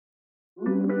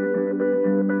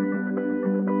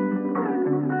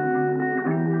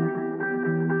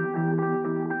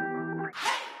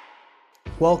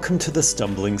Welcome to The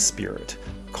Stumbling Spirit,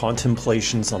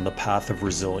 contemplations on the path of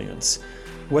resilience.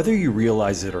 Whether you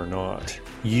realize it or not,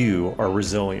 you are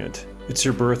resilient. It's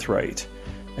your birthright.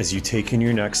 As you take in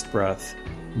your next breath,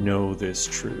 know this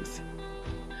truth.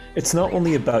 It's not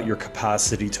only about your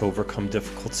capacity to overcome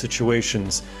difficult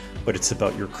situations, but it's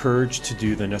about your courage to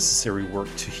do the necessary work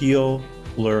to heal,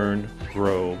 learn,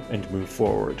 grow, and move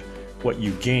forward. What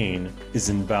you gain is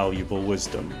invaluable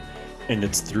wisdom. And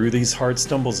it's through these hard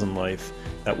stumbles in life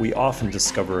that we often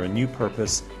discover a new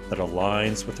purpose that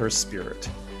aligns with our spirit.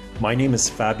 My name is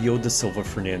Fabio da Silva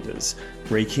Fernandez,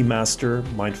 Reiki Master,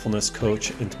 Mindfulness Coach,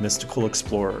 and Mystical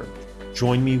Explorer.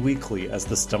 Join me weekly as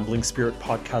the Stumbling Spirit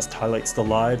podcast highlights the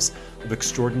lives of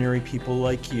extraordinary people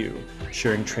like you,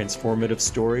 sharing transformative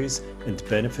stories and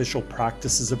beneficial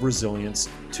practices of resilience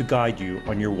to guide you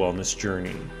on your wellness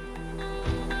journey.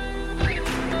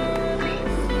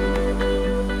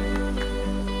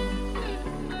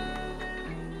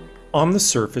 On the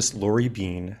surface, Lori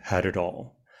Bean had it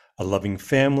all: a loving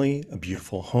family, a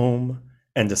beautiful home,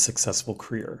 and a successful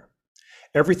career.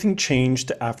 Everything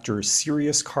changed after a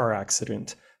serious car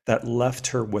accident that left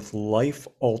her with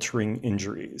life-altering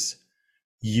injuries.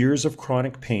 Years of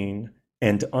chronic pain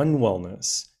and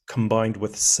unwellness, combined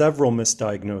with several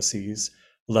misdiagnoses,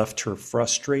 left her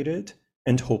frustrated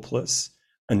and hopeless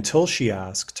until she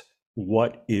asked,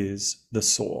 "What is the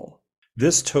soul?"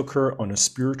 This took her on a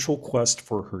spiritual quest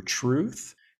for her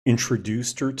truth,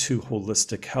 introduced her to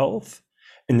holistic health,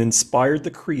 and inspired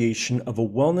the creation of a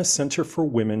wellness center for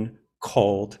women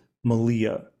called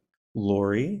Malia.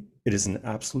 Lori, it is an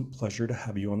absolute pleasure to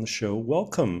have you on the show.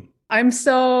 Welcome. I'm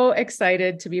so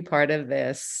excited to be part of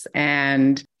this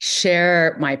and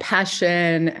share my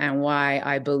passion and why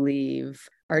I believe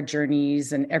our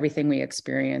journeys and everything we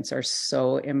experience are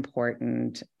so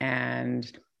important, and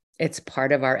it's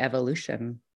part of our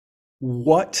evolution.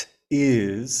 What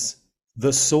is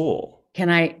the soul? Can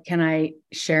I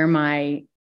share my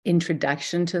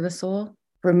introduction to the soul?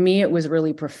 For me, it was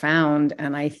really profound,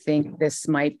 and I think this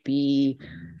might be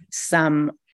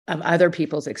some of other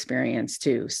people's experience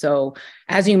too. So,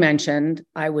 as you mentioned,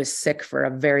 I was sick for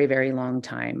a very, very long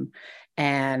time,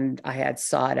 and I had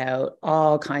sought out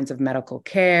all kinds of medical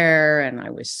care, and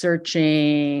I was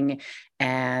searching,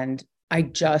 and I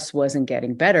just wasn't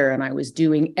getting better. And I was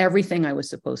doing everything I was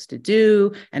supposed to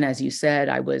do. And as you said,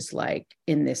 I was like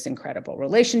in this incredible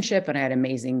relationship, and I had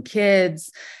amazing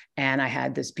kids, and I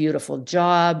had this beautiful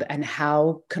job. And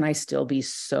how can I still be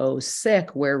so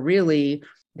sick where really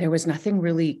there was nothing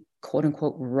really, quote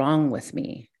unquote, wrong with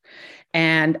me?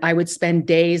 And I would spend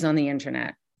days on the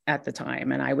internet at the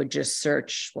time, and I would just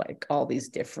search like all these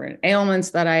different ailments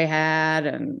that I had.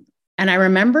 And I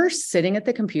remember sitting at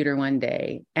the computer one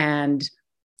day and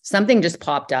something just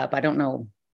popped up. I don't know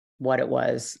what it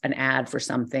was, an ad for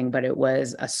something, but it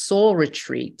was a soul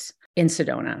retreat in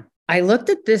Sedona. I looked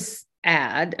at this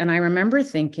ad and I remember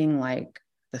thinking, like,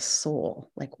 the soul,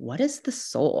 like, what is the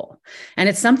soul? And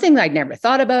it's something that I'd never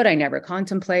thought about. I never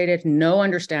contemplated, no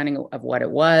understanding of what it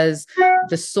was.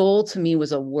 The soul to me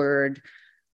was a word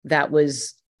that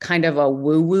was kind of a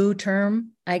woo-woo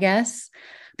term, I guess.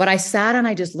 But I sat and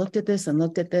I just looked at this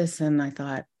and I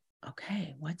thought,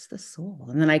 okay, what's the soul?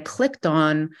 And then I clicked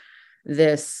on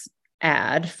this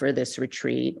ad for this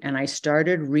retreat and I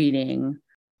started reading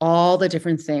all the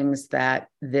different things that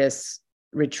this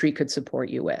retreat could support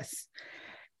you with.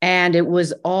 And it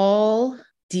was all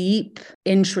deep,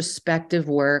 introspective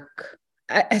work.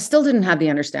 I still didn't have the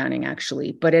understanding,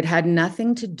 actually, but it had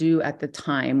nothing to do at the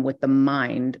time with the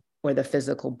mind or the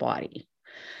physical body.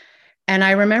 And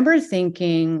I remember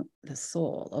thinking, the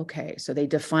soul, okay, so they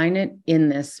define it in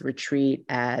this retreat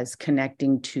as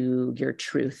connecting to your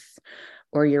truth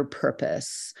or your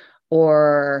purpose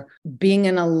or being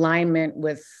in alignment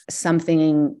with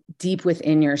something deep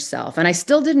within yourself. And I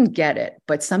still didn't get it,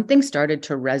 but something started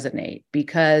to resonate,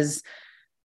 because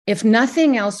if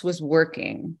nothing else was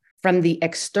working from the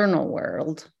external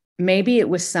world, maybe it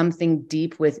was something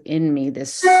deep within me,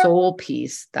 this soul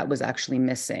piece that was actually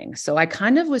missing. So I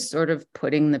kind of was sort of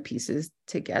putting the pieces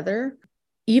together.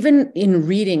 Even in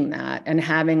reading that and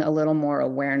having a little more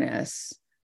awareness,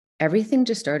 everything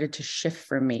just started to shift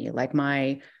for me. Like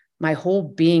my whole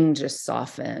being just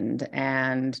softened.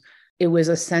 And it was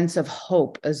a sense of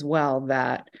hope as well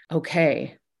that,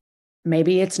 okay,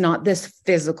 maybe it's not this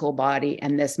physical body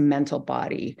and this mental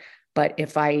body, but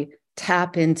if I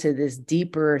tap into this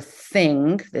deeper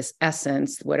thing, this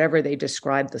essence, whatever they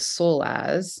describe the soul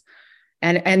as.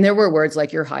 And there were words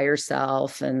like your higher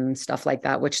self and stuff like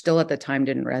that, which still at the time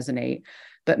didn't resonate,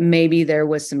 but maybe there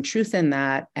was some truth in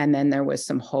that. And then there was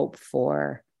some hope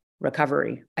for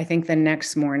recovery. I think the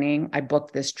next morning I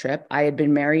booked this trip. I had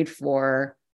been married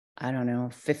for, I don't know,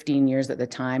 15 years at the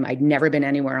time. I'd never been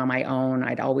anywhere on my own.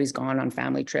 I'd always gone on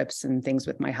family trips and things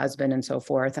with my husband and so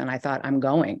forth. And I thought, I'm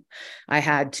going. I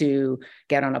had to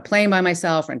get on a plane by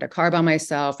myself, rent a car by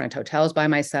myself, rent hotels by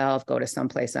myself, go to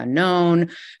someplace unknown,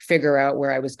 figure out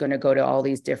where I was going to go to all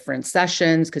these different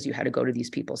sessions because you had to go to these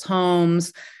people's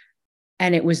homes.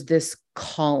 And it was this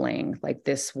calling, like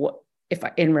this, if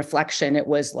in reflection, it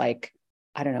was like,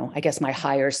 I don't know, I guess my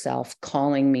higher self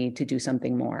calling me to do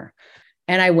something more.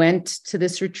 And I went to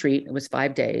this retreat. It was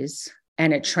 5 days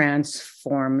and it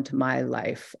transformed my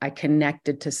life. I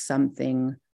connected to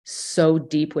something so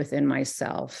deep within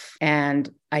myself. And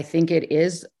I think it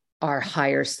is our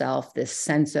higher self, this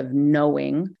sense of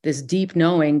knowing, this deep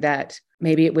knowing that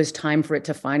maybe it was time for it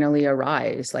to finally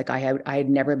arise. Like I had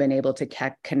never been able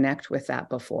to connect with that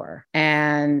before.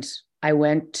 And I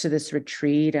went to this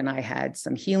retreat and I had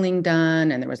some healing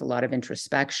done and there was a lot of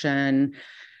introspection.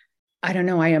 I don't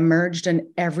know, I emerged and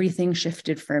everything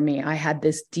shifted for me. I had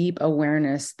this deep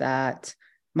awareness that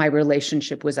my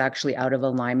relationship was actually out of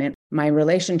alignment. My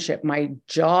relationship, my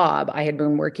job, I had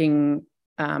been working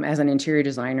as an interior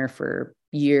designer for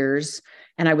years,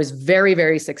 and I was very,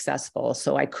 very successful.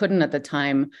 So I couldn't at the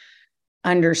time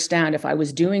understand if I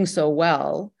was doing so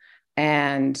well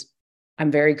and I'm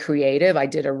very creative. I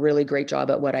did a really great job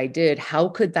at what I did. How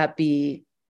could that be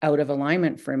out of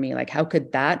alignment for me? Like, how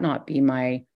could that not be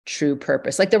my true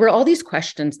purpose? Like there were all these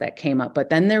questions that came up, but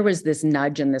then there was this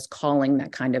nudge and this calling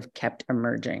that kind of kept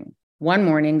emerging. One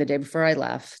morning, the day before I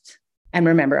left, and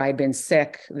remember, I'd been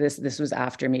sick. This was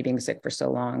after me being sick for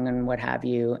so long and what have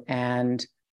you. And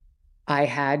I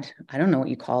had, I don't know what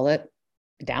you call it,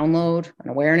 a download, an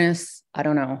awareness, I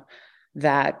don't know,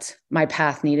 that my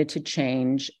path needed to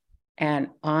change. And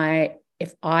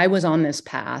if I was on this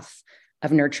path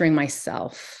of nurturing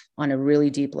myself on a really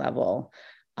deep level,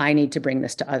 I need to bring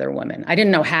this to other women. I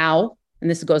didn't know how, and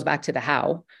this goes back to the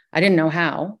how. I didn't know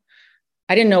how.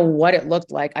 I didn't know what it looked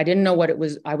like. I didn't know what it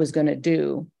was I was going to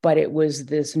do, but it was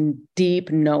this deep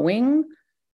knowing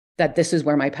that this is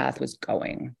where my path was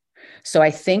going. So I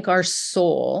think our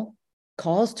soul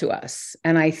calls to us,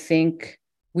 and I think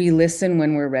we listen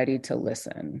when we're ready to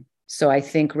listen. So I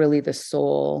think really the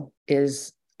soul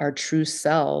is our true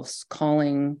selves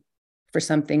calling for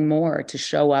something more, to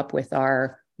show up with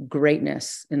our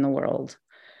greatness in the world.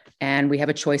 And we have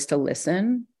a choice to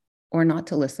listen or not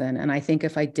to listen. And I think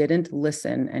if I didn't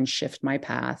listen and shift my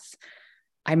path,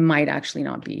 I might actually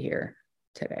not be here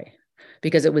today,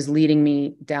 because it was leading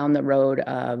me down the road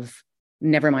of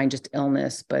never mind just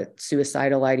illness, but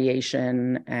suicidal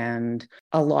ideation and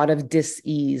a lot of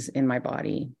dis-ease in my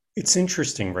body. It's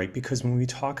interesting, right? Because when we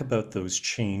talk about those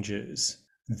changes,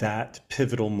 that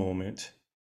pivotal moment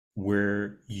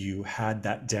where you had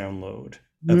that download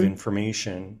of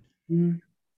information,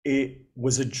 it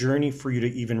was a journey for you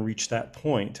to even reach that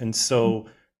point. And so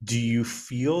do you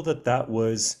feel that that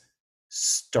was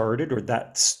started, or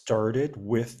that started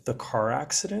with the car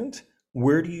accident?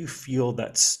 Where do you feel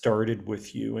that started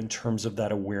with you in terms of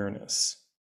that awareness?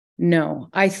 No,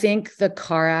 I think the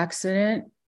car accident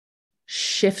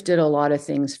shifted a lot of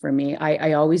things for me.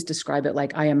 I always describe it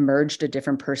like I emerged a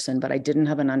different person, but I didn't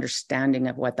have an understanding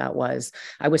of what that was.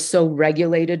 I was so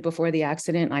regulated before the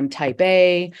accident. I'm type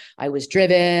A. I was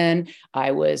driven.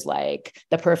 I was like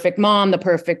the perfect mom, the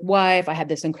perfect wife. I had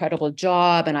this incredible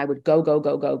job and I would go, go,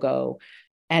 go, go, go.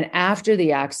 And after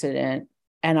the accident,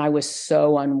 and I was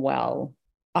so unwell,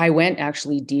 I went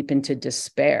actually deep into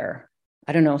despair.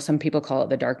 I don't know, some people call it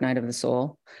the dark night of the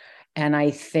soul. And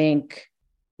I think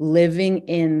living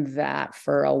in that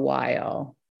for a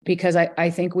while, because I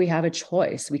think we have a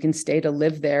choice. We can stay to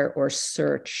live there or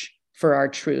search for our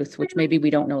truth, which maybe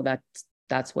we don't know that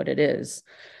that's what it is.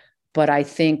 But I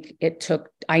think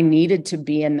I needed to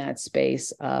be in that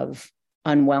space of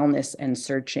unwellness and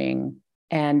searching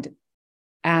and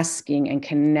asking and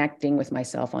connecting with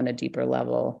myself on a deeper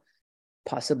level,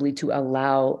 possibly to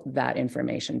allow that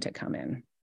information to come in.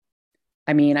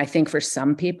 I mean, I think for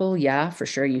some people, yeah, for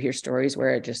sure. You hear stories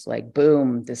where it just like,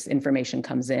 boom, this information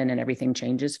comes in and everything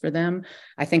changes for them.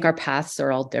 I think our paths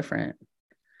are all different.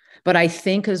 But I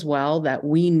think as well that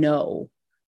we know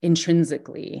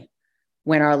intrinsically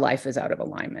when our life is out of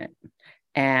alignment,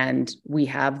 and we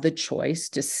have the choice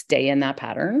to stay in that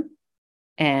pattern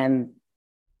and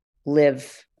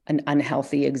live an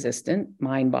unhealthy existence,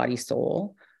 mind, body,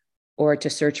 soul, or to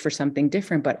search for something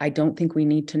different. But I don't think we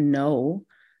need to know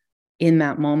in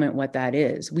that moment what that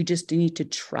is. We just need to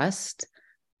trust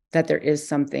that there is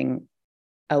something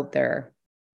out there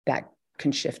that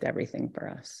can shift everything for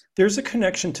us. There's a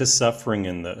connection to suffering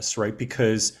in this, right?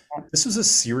 Because this was a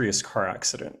serious car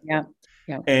accident. Yeah.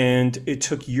 Yeah. And it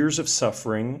took years of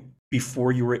suffering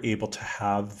before you were able to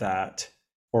have that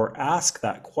or ask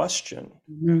that question.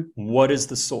 Mm-hmm. What is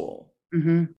the soul?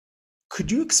 Mm-hmm.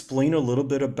 Could you explain a little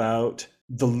bit about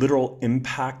the literal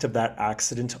impact of that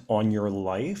accident on your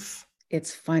life?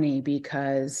 It's funny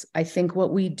because I think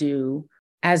what we do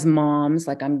as moms,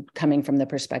 like I'm coming from the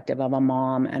perspective of a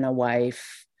mom and a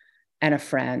wife and a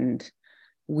friend,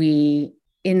 we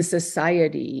in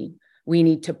society, we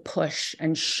need to push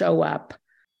and show up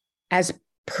as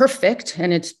perfect.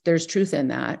 And there's truth in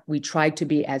that. We try to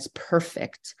be as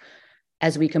perfect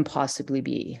as we can possibly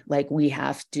be. Like we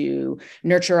have to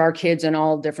nurture our kids on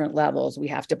all different levels. We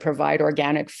have to provide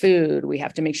organic food. We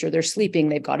have to make sure they're sleeping.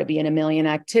 They've got to be in a million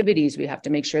activities. We have to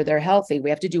make sure they're healthy.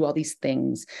 We have to do all these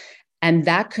things. And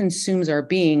that consumes our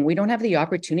being. We don't have the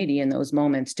opportunity in those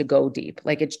moments to go deep.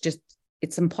 Like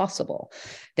it's impossible.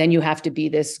 Then you have to be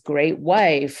this great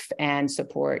wife and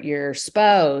support your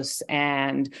spouse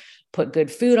and put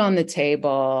good food on the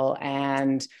table.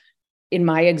 And in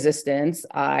my existence,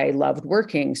 I loved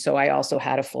working. So I also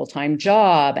had a full-time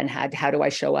job and how do I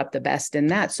show up the best in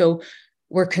that? So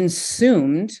we're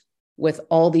consumed with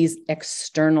all these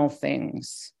external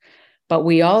things. But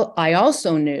I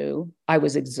also knew I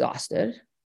was exhausted.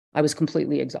 I was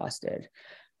completely exhausted.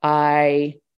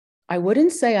 I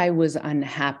wouldn't say I was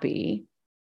unhappy,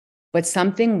 but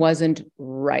something wasn't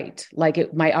right. Like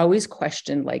I always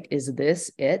questioned, like, is this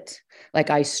it? Like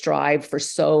I strived for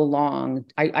so long.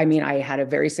 I mean, I had a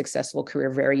very successful career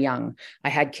very young. I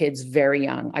had kids very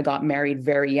young. I got married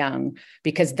very young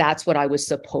because that's what I was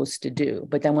supposed to do.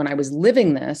 But then when I was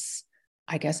living this,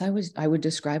 I guess I would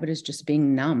describe it as just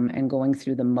being numb and going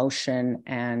through the motion.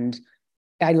 And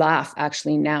I laugh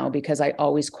actually now because I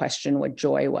always question what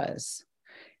joy was.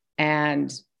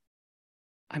 And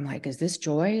I'm like, is this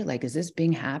joy? Like, is this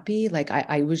being happy? Like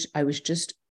I was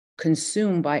just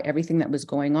consumed by everything that was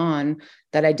going on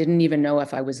that I didn't even know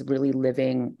if I was really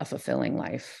living a fulfilling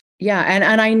life. Yeah.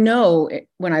 And I know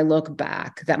when I look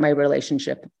back that my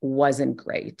relationship wasn't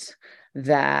great,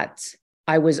 that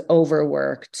I was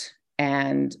overworked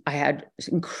and I had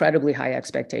incredibly high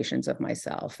expectations of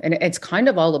myself. And it's kind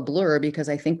of all a blur because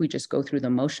I think we just go through the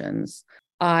motions.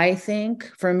 I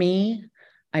think for me,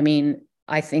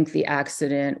 I think the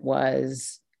accident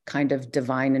was kind of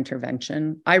divine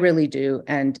intervention. I really do.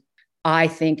 And I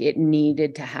think it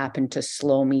needed to happen to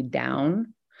slow me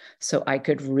down so I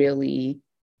could really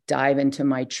dive into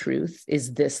my truth.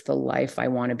 Is this the life I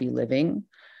want to be living?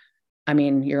 I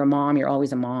mean, you're a mom, you're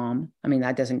always a mom. I mean,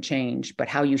 that doesn't change, but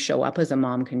how you show up as a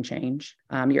mom can change.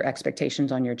 Your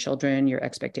expectations on your children, your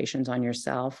expectations on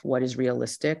yourself, what is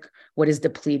realistic, what is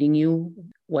depleting you,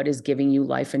 what is giving you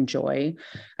life and joy.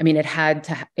 I mean, it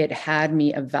had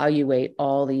me evaluate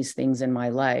all these things in my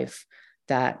life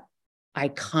that I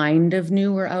kind of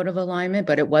knew were out of alignment,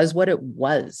 but it was what it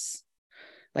was.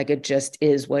 Like, it just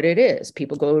is what it is.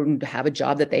 People go and have a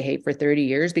job that they hate for 30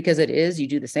 years because it is. You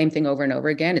do the same thing over and over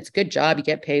again. It's a good job. You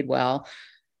get paid well.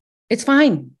 It's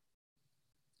fine.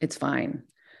 It's fine.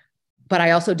 But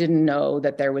I also didn't know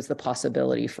that there was the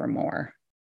possibility for more.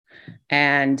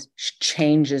 And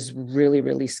change is really,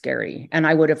 really scary. And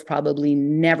I would have probably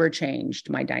never changed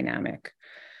my dynamic.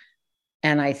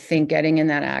 And I think getting in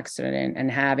that accident and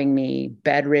having me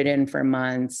bedridden for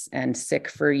months and sick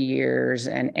for years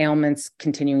and ailments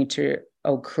continuing to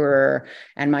occur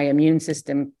and my immune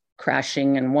system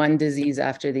crashing and one disease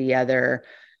after the other.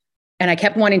 And I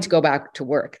kept wanting to go back to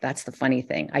work. That's the funny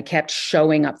thing. I kept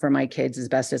showing up for my kids as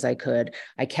best as I could.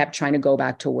 I kept trying to go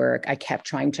back to work. I kept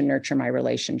trying to nurture my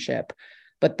relationship.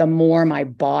 But the more my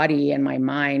body and my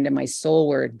mind and my soul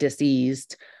were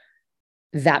diseased,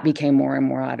 that became more and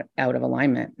more out of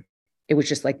alignment. It was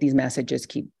just like these messages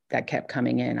kept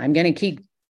coming in. I'm going to keep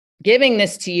giving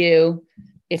this to you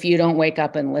if you don't wake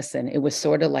up and listen. It was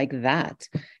sort of like that.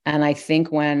 And I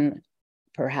think when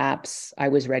perhaps I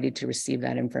was ready to receive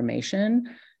that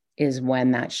information is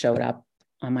when that showed up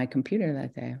on my computer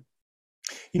that day.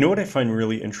 You know what I find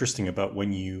really interesting about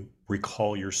when you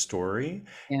recall your story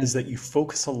is that you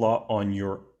focus a lot on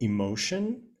your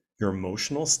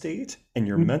emotional state and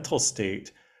your mental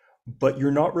state, but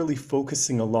you're not really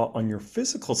focusing a lot on your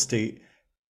physical state,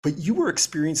 but you were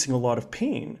experiencing a lot of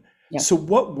pain. Yep. So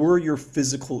what were your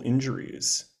physical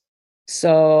injuries?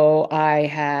 So I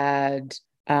had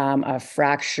a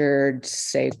fractured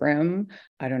sacrum.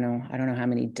 I don't know how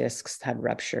many discs had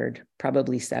ruptured,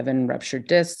 probably 7 ruptured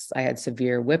discs. I had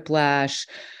severe whiplash,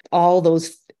 all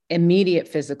those immediate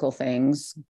physical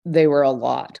things. They were a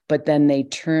lot, but then they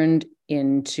turned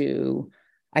into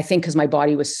I think because my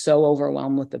body was so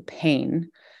overwhelmed with the pain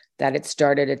that it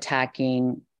started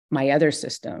attacking my other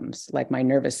systems, like my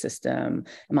nervous system,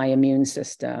 my immune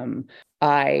system.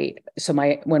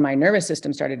 When my nervous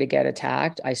system started to get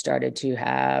attacked, I started to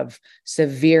have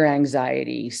severe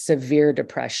anxiety, severe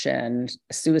depression,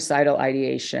 suicidal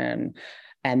ideation.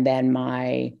 And then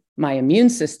my immune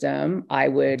system, I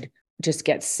would just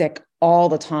get sick all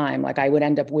the time. Like I would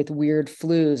end up with weird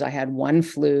flus. I had one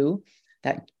flu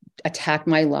that attacked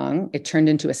my lung. It turned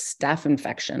into a staph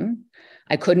infection.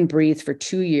 I couldn't breathe for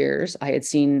 2 years. I had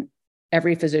seen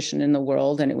every physician in the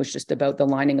world, and it was just about the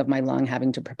lining of my lung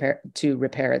having to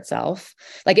repair itself.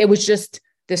 Like it was just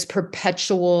this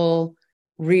perpetual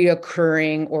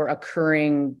reoccurring or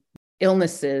occurring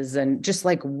illnesses and just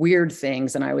like weird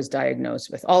things. And I was diagnosed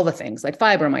with all the things like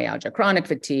fibromyalgia, chronic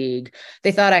fatigue.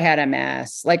 They thought I had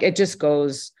MS. Like it just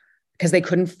goes because they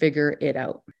couldn't figure it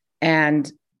out. And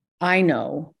I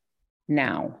know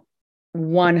now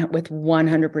with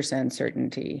 100%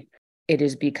 certainty, it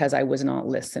is because I was not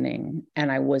listening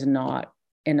and I was not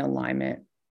in alignment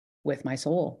with my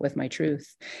soul, with my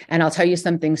truth. And I'll tell you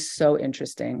something so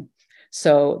interesting.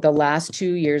 So the last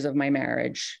 2 years of my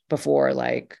marriage, before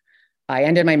like I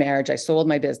ended my marriage, I sold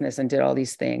my business and did all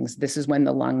these things. This is when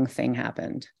the lung thing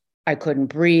happened. I couldn't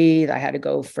breathe. I had to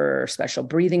go for special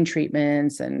breathing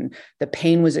treatments, and the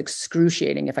pain was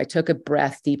excruciating. If I took a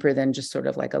breath deeper than just sort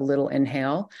of like a little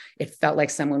inhale, it felt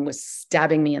like someone was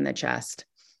stabbing me in the chest.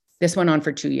 This went on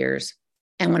for 2 years.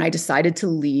 And when I decided to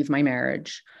leave my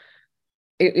marriage,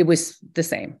 it was the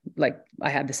same. Like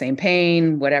I had the same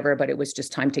pain, whatever, but it was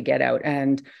just time to get out.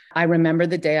 And I remember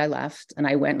the day I left and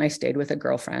I went and I stayed with a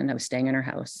girlfriend. I was staying in her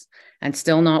house and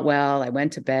still not well. I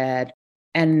went to bed.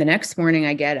 And the next morning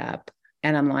I get up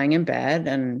and I'm lying in bed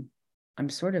and I'm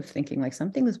sort of thinking like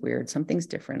something's weird, something's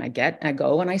different. I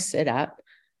go and I sit up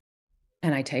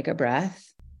and I take a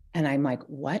breath and I'm like,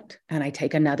 what? And I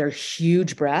take another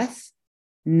huge breath.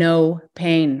 No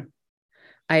pain.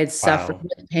 I had suffered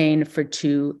with pain for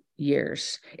 2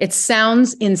 years. It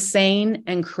sounds insane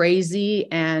and crazy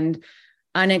and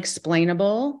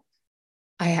unexplainable.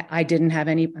 I didn't have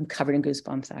any, I'm covered in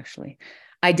goosebumps actually.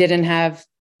 I didn't have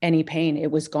any pain. It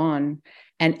was gone.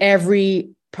 And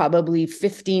every probably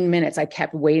 15 minutes, I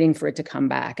kept waiting for it to come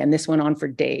back. And this went on for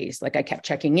days. Like I kept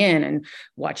checking in and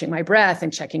watching my breath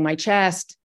and checking my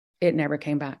chest. It never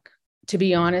came back. To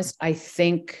be honest, I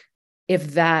think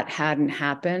if that hadn't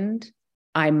happened,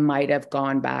 I might have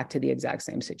gone back to the exact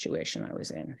same situation I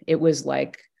was in. It was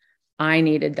like, I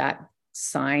needed that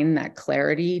sign, that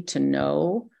clarity to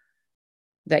know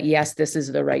that, yes, this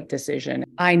is the right decision.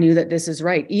 I knew that this is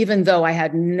right, even though I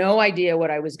had no idea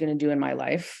what I was going to do in my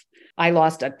life. I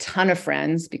lost a ton of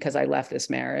friends because I left this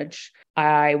marriage.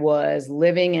 I was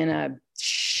living in a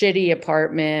shitty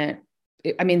apartment.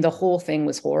 I mean, the whole thing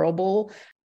was horrible,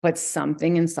 but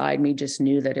something inside me just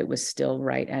knew that it was still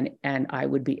right. And I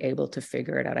would be able to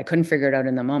figure it out. I couldn't figure it out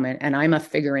in the moment. And I'm a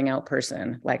figuring out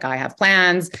person. Like I have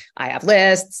plans, I have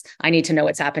lists. I need to know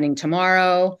what's happening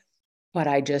tomorrow. But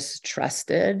I just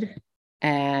trusted,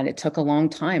 and it took a long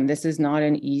time. This is not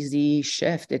an easy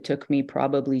shift. It took me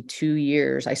probably 2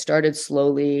 years. I started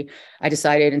slowly. I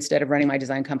decided instead of running my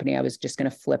design company, I was just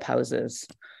going to flip houses.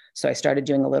 So I started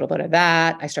doing a little bit of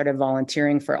that. I started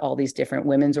volunteering for all these different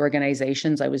women's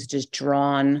organizations. I was just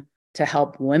drawn to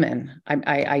help women.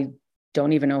 I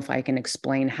don't even know if I can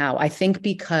explain how. I think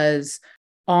because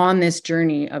on this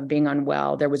journey of being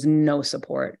unwell, there was no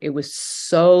support. It was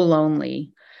so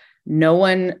lonely. No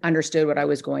one understood what I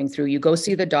was going through. You go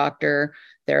see the doctor.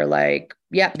 They're like,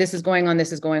 yeah, this is going on.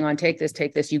 This is going on. Take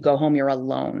this. You go home. You're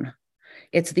alone.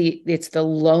 It's the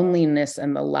loneliness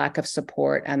and the lack of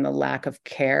support and the lack of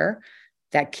care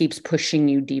that keeps pushing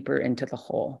you deeper into the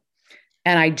hole.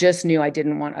 And I just knew I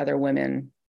didn't want other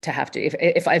women to have to,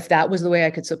 if that was the way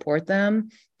I could support them,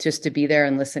 just to be there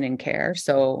and listen and care.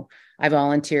 So I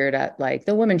volunteered at like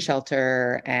the women's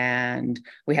shelter, and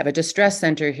we have a distress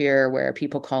center here where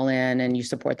people call in and you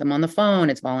support them on the phone.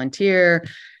 It's volunteer.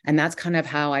 And that's kind of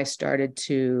how I started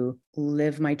to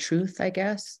live my truth, I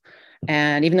guess.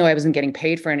 And even though I wasn't getting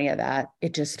paid for any of that,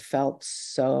 it just felt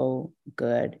so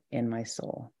good in my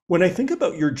soul. When I think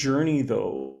about your journey,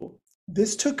 though,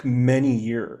 this took many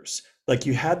years. Like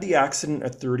you had the accident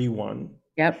at 31.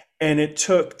 Yep. And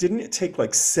didn't it take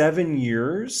like 7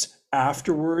 years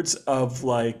afterwards of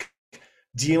like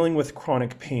dealing with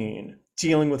chronic pain,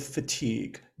 dealing with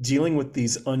fatigue, dealing with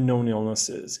these unknown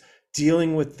illnesses,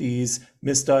 dealing with these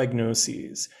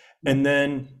misdiagnoses. And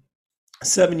then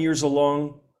 7 years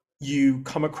along, you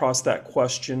come across that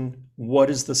question, what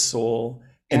is the soul?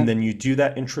 And then you do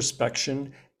that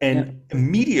introspection and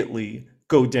immediately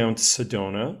go down to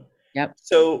Sedona Yep.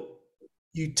 So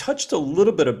you touched a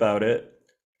little bit about it,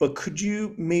 but could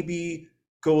you maybe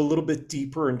go a little bit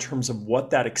deeper in terms of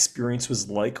what that experience was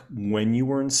like when you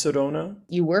were in Sedona?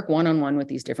 You work one-on-one with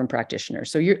these different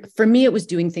practitioners. So for me, it was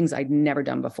doing things I'd never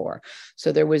done before.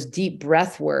 So there was deep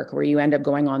breath work where you end up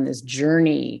going on this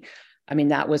journey. I mean,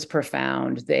 that was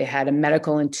profound. They had a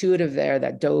medical intuitive there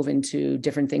that dove into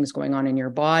different things going on in your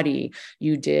body.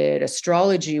 You did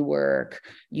astrology work.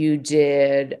 You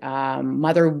did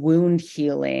mother wound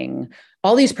healing.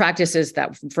 All these practices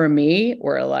that for me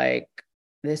were like,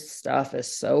 this stuff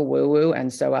is so woo-woo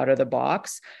and so out of the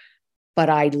box. But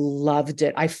I loved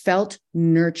it. I felt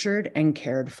nurtured and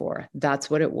cared for. That's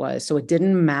what it was. So it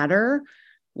didn't matter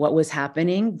what was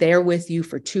happening. They're with you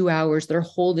for 2 hours. They're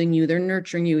holding you. They're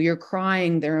nurturing you. You're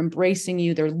crying. They're embracing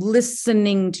you. They're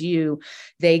listening to you.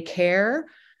 They care.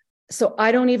 So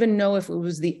I don't even know if it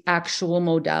was the actual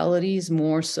modalities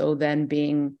more so than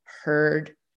being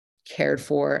heard, cared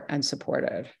for, and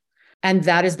supported. And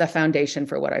that is the foundation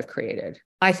for what I've created.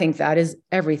 I think that is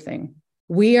everything.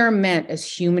 We are meant as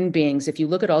human beings, if you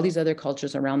look at all these other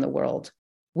cultures around the world,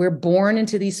 we're born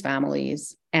into these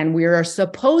families and we are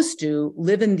supposed to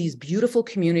live in these beautiful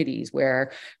communities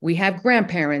where we have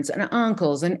grandparents and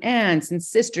uncles and aunts and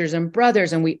sisters and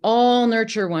brothers, and we all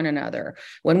nurture one another.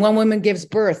 When one woman gives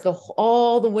birth,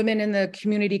 all the women in the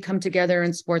community come together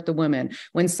and support the women.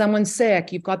 When someone's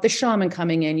sick, you've got the shaman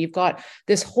coming in. You've got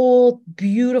this whole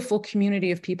beautiful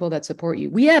community of people that support you.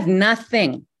 We have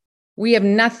nothing. We have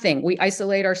nothing. We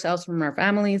isolate ourselves from our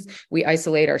families. We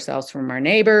isolate ourselves from our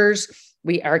neighbors.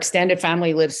 Our extended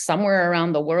family lives somewhere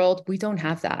around the world. We don't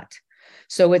have that.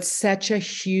 So it's such a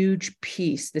huge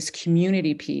piece, this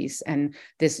community piece, and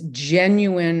this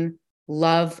genuine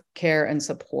love, care, and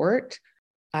support,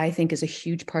 I think is a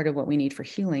huge part of what we need for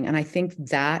healing. And I think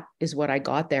that is what I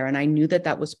got there. And I knew that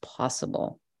that was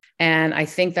possible. And I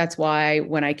think that's why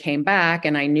when I came back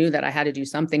and I knew that I had to do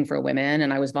something for women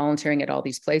and I was volunteering at all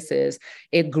these places,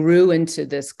 it grew into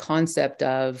this concept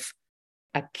of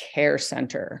a care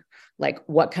center. Like,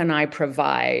 what can I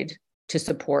provide to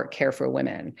support care for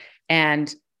women?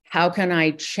 And how can I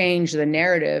change the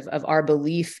narrative of our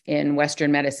belief in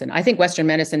Western medicine? I think Western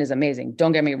medicine is amazing.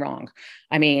 Don't get me wrong.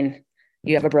 I mean,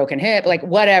 you have a broken hip, like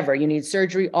whatever, you need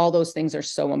surgery. All those things are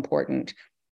so important.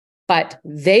 But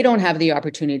they don't have the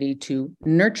opportunity to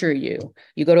nurture you.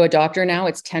 You go to a doctor now,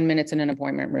 it's 10 minutes in an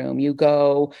appointment room. You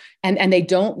go, and they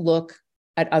don't look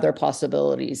at other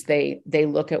possibilities. They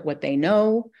look at what they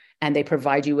know, and they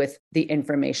provide you with the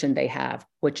information they have,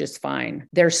 which is fine.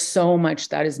 There's so much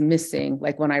that is missing.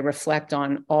 Like when I reflect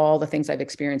on all the things I've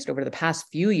experienced over the past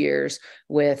few years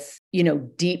with,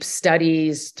 deep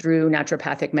studies through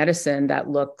naturopathic medicine that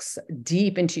looks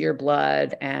deep into your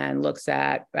blood and looks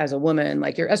at, as a woman,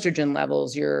 like your estrogen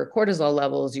levels, your cortisol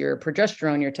levels, your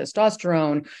progesterone, your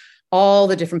testosterone, all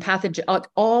the different pathogens,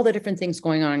 all the different things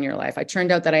going on in your life. I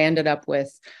turned out that I ended up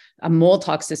with a mold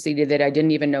toxicity that I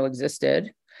didn't even know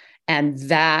existed. And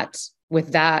that,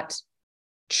 with that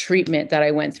treatment that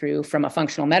I went through from a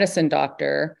functional medicine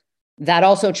doctor, that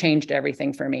also changed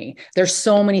everything for me. There's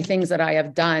so many things that I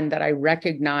have done that I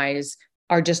recognize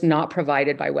are just not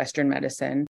provided by Western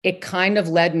medicine. It kind of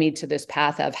led me to this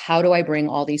path of how do I bring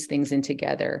all these things in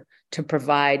together to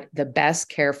provide the best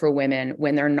care for women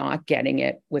when they're not getting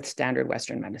it with standard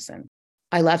Western medicine.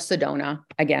 I left Sedona.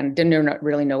 Again, didn't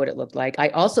really know what it looked like. I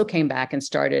also came back and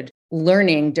started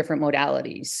learning different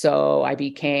modalities. So I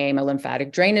became a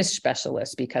lymphatic drainage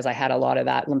specialist because I had a lot of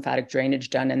that lymphatic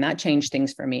drainage done, and that changed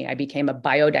things for me. I became a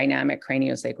biodynamic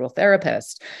craniosacral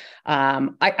therapist.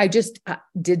 I just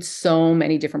did so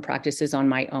many different practices on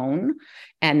my own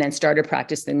and then started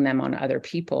practicing them on other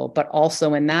people. But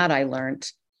also in that, I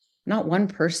learned not one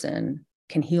person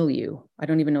can heal you. I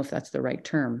don't even know if that's the right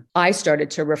term. I started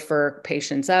to refer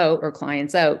patients out or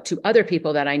clients out to other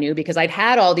people that I knew because I'd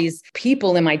had all these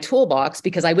people in my toolbox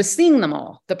because I was seeing them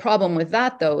all. The problem with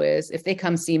that, though, is if they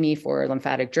come see me for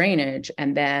lymphatic drainage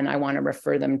and then I want to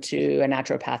refer them to a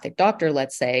naturopathic doctor,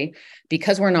 let's say,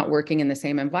 because we're not working in the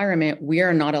same environment, we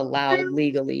are not allowed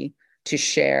legally to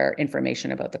share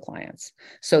information about the clients.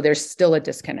 So there's still a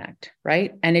disconnect,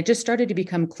 right? And it just started to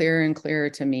become clearer and clearer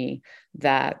to me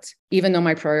that even though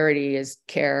my priority is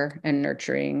care and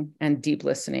nurturing and deep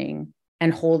listening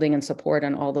and holding and support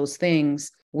and all those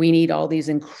things, we need all these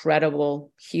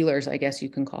incredible healers, I guess you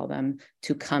can call them,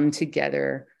 to come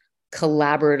together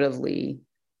collaboratively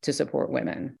to support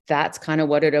women. That's kind of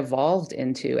what it evolved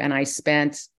into. And I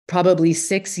spent probably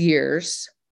 6 years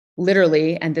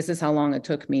literally, and this is how long it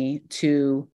took me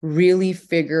to really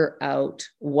figure out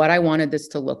what I wanted this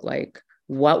to look like,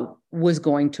 what was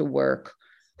going to work,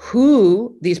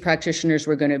 who these practitioners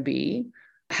were going to be,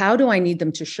 How do I need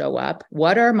them to show up?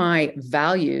 What are my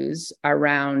values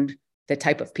around the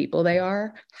type of people they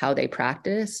are, how they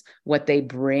practice, what they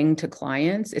bring to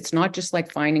clients? It's not just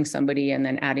like finding somebody and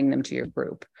then adding them to your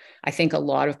group. I think a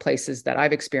lot of places that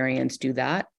I've experienced do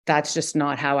that. That's just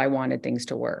not how I wanted things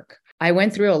to work. I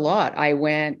went through a lot.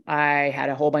 I had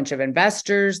a whole bunch of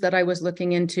investors that I was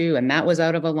looking into, and that was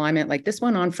out of alignment. Like this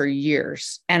went on for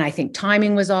years. And I think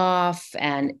timing was off.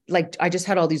 And like I just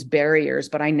had all these barriers,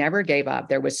 but I never gave up.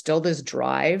 There was still this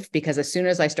drive, because as soon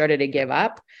as I started to give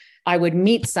up, I would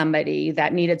meet somebody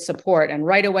that needed support. And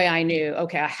right away I knew,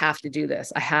 okay, I have to do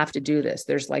this. I have to do this.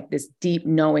 There's like this deep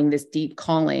knowing, this deep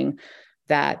calling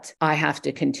that I have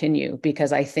to continue,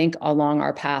 because I think along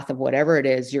our path of whatever it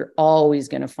is, you're always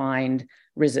going to find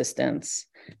resistance.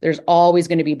 There's always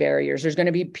going to be barriers. There's going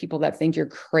to be people that think you're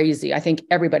crazy. I think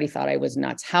everybody thought I was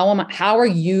nuts. How are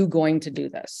you going to do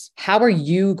this? How are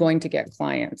you going to get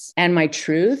clients? And my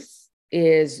truth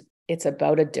is, it's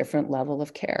about a different level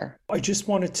of care. I just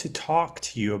wanted to talk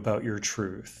to you about your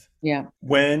truth. Yeah.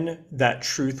 When that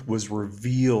truth was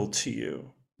revealed to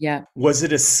you, yeah. Was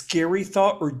it a scary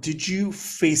thought, or did you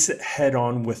face it head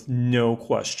on with no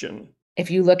question? If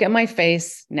you look at my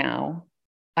face now,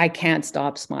 I can't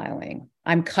stop smiling.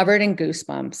 I'm covered in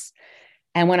goosebumps.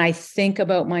 And when I think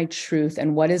about my truth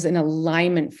and what is in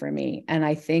alignment for me, and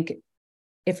I think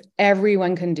if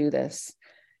everyone can do this,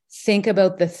 think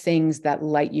about the things that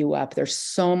light you up. There's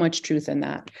so much truth in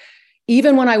that.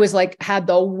 Even when I was like, had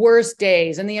the worst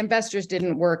days and the investors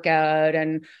didn't work out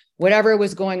and whatever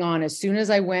was going on, as soon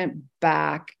as I went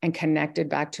back and connected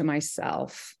back to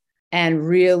myself and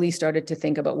really started to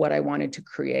think about what I wanted to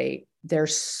create,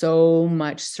 there's so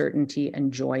much certainty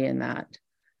and joy in that.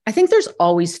 I think there's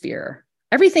always fear.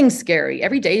 Everything's scary.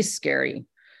 Every day is scary.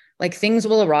 Like things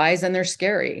will arise and they're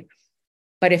scary.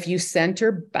 But if you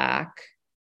center back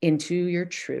into your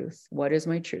truth, what is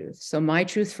my truth? So my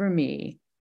truth for me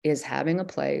is having a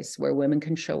place where women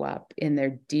can show up in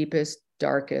their deepest,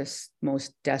 darkest,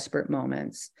 most desperate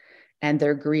moments, and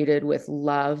they're greeted with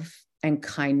love and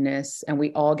kindness, and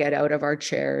we all get out of our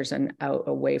chairs and out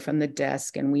away from the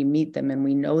desk, and we meet them and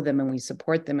we know them and we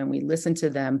support them and we listen to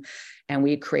them and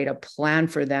we create a plan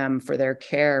for them, for their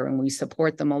care, and we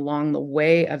support them along the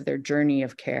way of their journey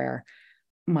of care.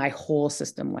 My whole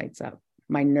system lights up.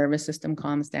 My nervous system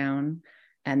calms down,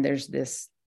 and there's this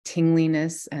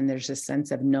tingliness and there's a sense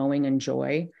of knowing and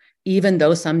joy. Even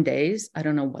though some days I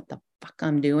don't know what the fuck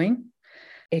I'm doing,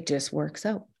 it just works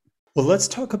out. Well, let's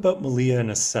talk about Malia in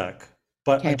a sec,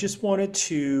 but Okay. I just wanted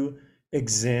to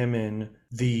examine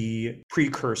the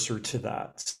precursor to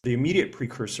that. The immediate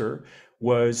precursor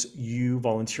was you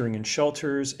volunteering in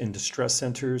shelters and distress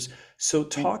centers. So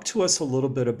talk to us a little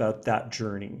bit about that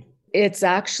journey. It's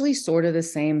actually sort of the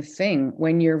same thing.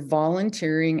 When you're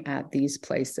volunteering at these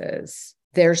places,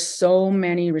 there's so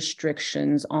many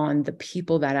restrictions on the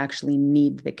people that actually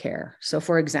need the care. So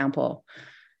for example,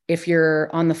 if you're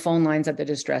on the phone lines at the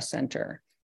distress center,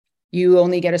 you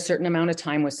only get a certain amount of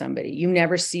time with somebody. You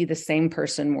never see the same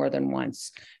person more than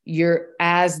once. You're,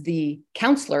 as the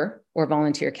counselor or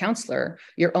volunteer counselor,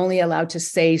 you're only allowed to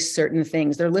say certain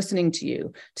things. They're listening to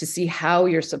you to see how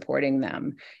you're supporting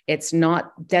them. It's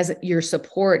not, your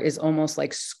support is almost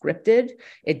like scripted.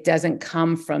 It doesn't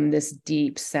come from this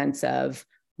deep sense of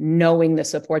knowing the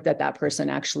support that that person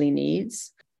actually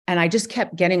needs. And I just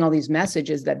kept getting all these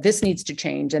messages that this needs to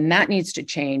change and that needs to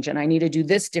change. And I need to do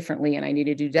this differently. And I need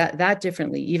to do that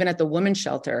differently. Even at the women's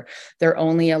shelter, they're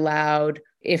only allowed,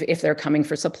 if they're coming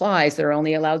for supplies, they're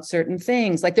only allowed certain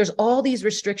things. Like there's all these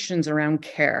restrictions around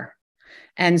care.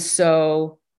 And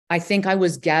so I think I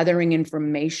was gathering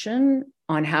information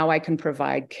on how I can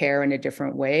provide care in a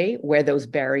different way where those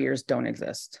barriers don't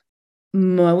exist.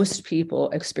 Most people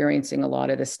experiencing a lot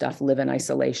of this stuff live in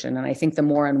isolation. And I think the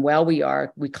more unwell we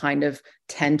are, we kind of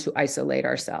tend to isolate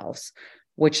ourselves,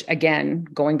 which again,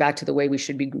 going back to the way we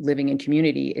should be living in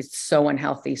community, is so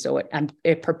unhealthy. So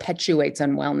it perpetuates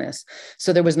unwellness.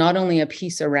 So there was not only a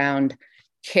piece around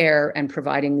care and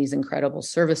providing these incredible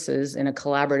services in a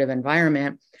collaborative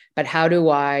environment, but how do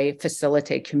I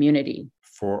facilitate community?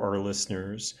 For our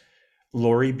listeners,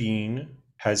 Lori Bean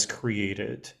has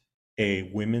created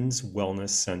a women's wellness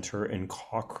center in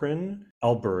Cochrane,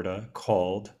 Alberta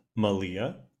called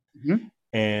Malia. Mm-hmm.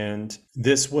 And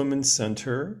this women's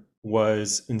center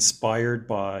was inspired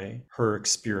by her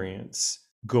experience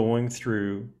going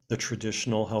through the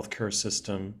traditional healthcare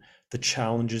system, the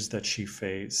challenges that she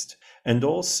faced, and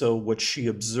also what she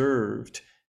observed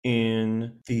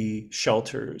in the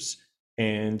shelters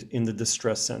and in the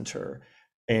distress center,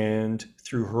 and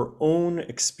through her own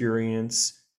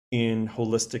experience in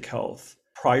holistic health,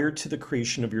 prior to the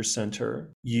creation of your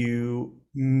center, you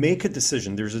make a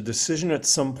decision. There's a decision at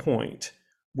some point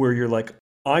where you're like,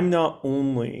 I'm not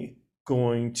only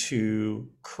going to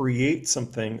create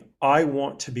something, I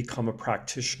want to become a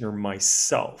practitioner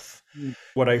myself. Mm.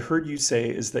 What I heard you say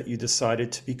is that you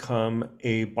decided to become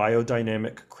a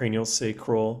biodynamic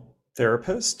craniosacral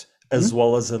therapist, as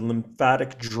well as a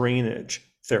lymphatic drainage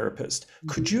therapist.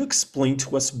 Could you explain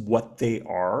to us what they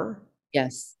are?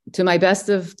 Yes, to my best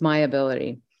of my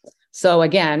ability. So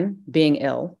again, being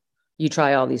ill, you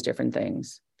try all these different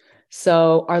things.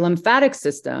 So our lymphatic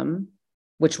system,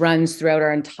 which runs throughout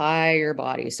our entire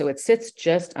body, so it sits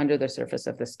just under the surface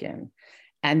of the skin,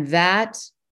 and that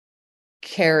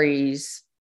carries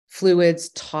fluids,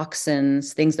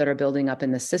 toxins, things that are building up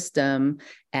in the system,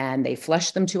 and they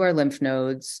flush them to our lymph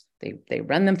nodes. They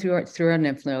run them through our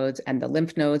lymph nodes, and the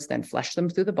lymph nodes then flush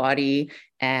them through the body,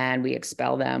 and we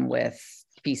expel them with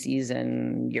feces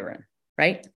and urine,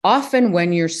 right? Often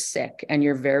when you're sick and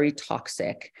you're very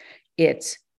toxic,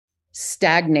 it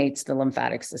stagnates the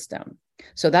lymphatic system.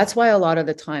 So that's why a lot of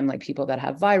the time, like people that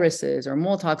have viruses or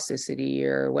mold toxicity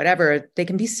or whatever, they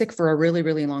can be sick for a really,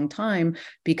 really long time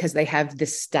because they have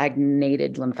this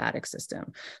stagnated lymphatic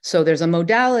system. So there's a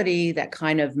modality that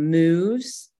kind of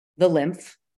moves the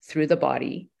lymph through the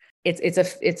body.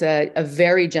 It's a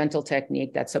very gentle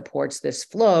technique that supports this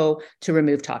flow to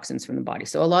remove toxins from the body.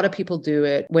 So a lot of people do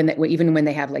it even when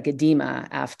they have like edema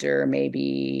after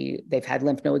maybe they've had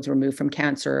lymph nodes removed from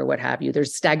cancer or what have you.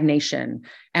 There's stagnation,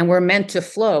 and we're meant to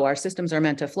flow. Our systems are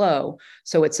meant to flow.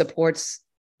 So it supports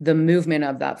the movement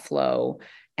of that flow,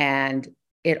 and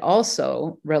it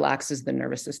also relaxes the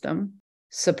nervous system,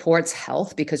 supports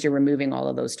health because you're removing all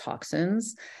of those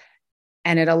toxins.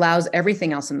 And it allows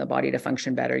everything else in the body to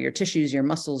function better, your tissues, your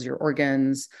muscles, your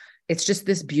organs. It's just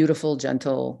this beautiful,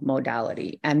 gentle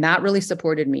modality. And that really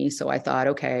supported me. So I thought,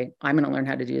 okay, I'm going to learn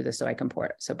how to do this so I can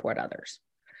support others.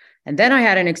 And then I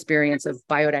had an experience of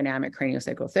biodynamic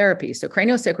craniosacral therapy. So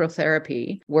craniosacral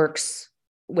therapy works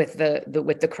with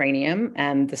the cranium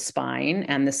and the spine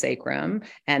and the sacrum,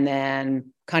 and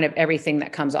then kind of everything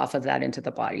that comes off of that into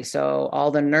the body. So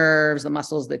all the nerves, the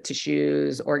muscles, the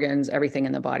tissues, organs, everything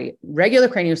in the body. Regular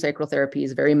craniosacral therapy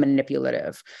is very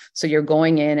manipulative. So you're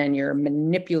going in and you're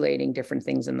manipulating different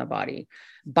things in the body.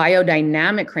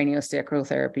 Biodynamic craniosacral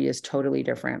therapy is totally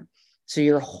different. So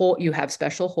you have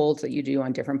special holds that you do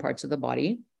on different parts of the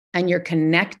body, and you're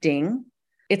connecting.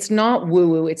 It's not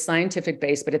woo-woo, it's scientific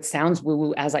based, but it sounds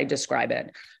woo-woo as I describe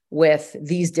it, with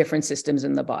these different systems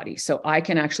in the body. So I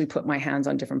can actually put my hands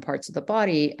on different parts of the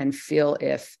body and feel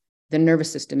if the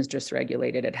nervous system is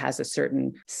dysregulated. It has a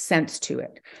certain sense to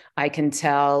it. I can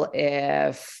tell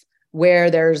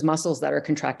where there's muscles that are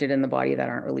contracted in the body that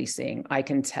aren't releasing. I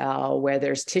can tell where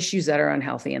there's tissues that are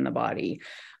unhealthy in the body.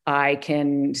 I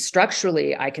can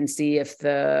see if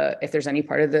there's any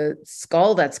part of the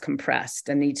skull that's compressed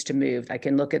and needs to move. I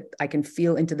can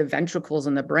feel into the ventricles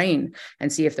in the brain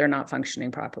and see if they're not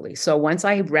functioning properly. So once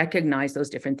I recognize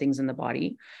those different things in the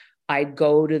body, I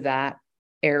go to that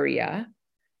area,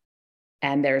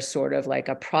 and there's sort of like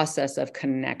a process of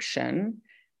connection.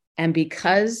 And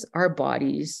because our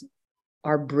bodies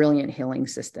are brilliant healing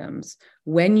systems,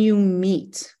 when you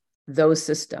meet those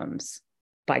systems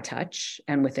by touch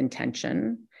and with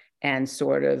intention, and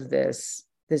sort of this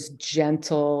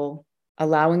gentle,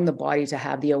 allowing the body to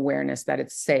have the awareness that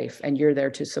it's safe and you're there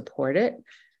to support it,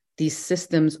 these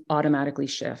systems automatically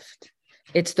shift.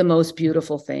 It's the most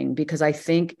beautiful thing, because I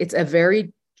think it's a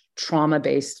very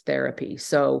trauma-based therapy.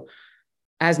 So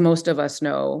as most of us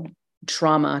know,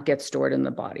 trauma gets stored in the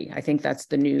body. I think that's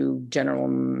the new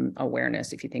general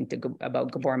awareness, if you think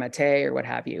about Gabor Mate or what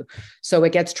have you. So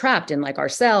it gets trapped in like our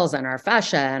cells and our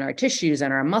fascia and our tissues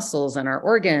and our muscles and our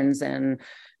organs, and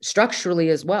structurally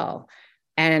as well.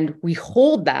 And we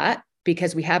hold that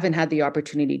because we haven't had the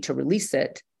opportunity to release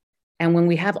it. And when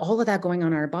we have all of that going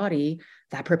on in our body,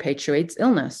 that perpetuates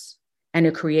illness. And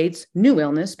it creates new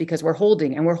illness because we're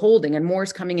holding and more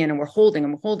is coming in, and we're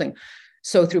holding.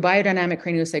 So through biodynamic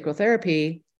craniosacral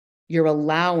therapy, you're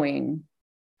allowing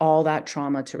all that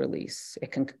trauma to release.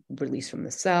 It can release from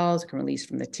the cells, it can release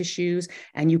from the tissues,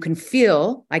 and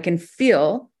I can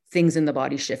feel things in the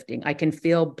body shifting. I can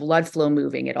feel blood flow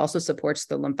moving. It also supports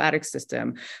the lymphatic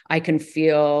system. I can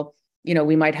feel,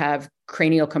 we might have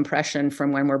cranial compression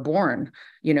from when we're born.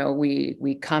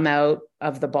 We come out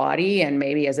of the body, and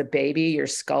maybe as a baby, your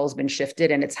skull's been shifted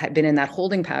and it's been in that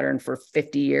holding pattern for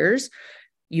 50 years.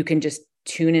 You can just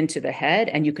tune into the head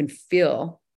and you can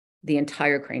feel the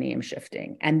entire cranium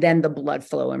shifting, and then the blood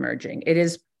flow emerging. It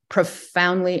is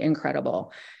profoundly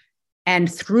incredible.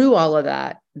 And through all of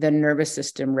that, the nervous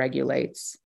system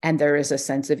regulates and there is a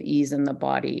sense of ease in the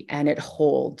body, and it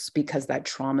holds because that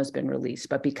trauma has been released.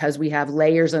 But because we have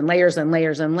layers and layers and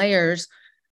layers and layers,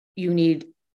 you need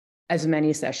as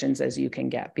many sessions as you can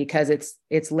get, because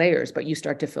it's layers, but you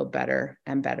start to feel better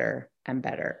and better and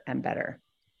better and better.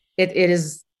 It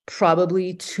is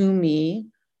probably, to me,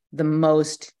 the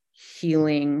most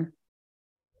healing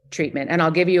treatment. And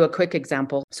I'll give you a quick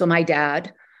example. So my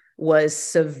dad was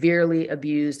severely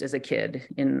abused as a kid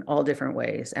in all different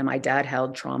ways. And my dad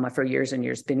held trauma for years and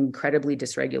years, been incredibly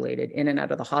dysregulated, in and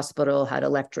out of the hospital, had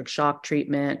electric shock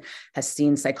treatment, has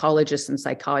seen psychologists and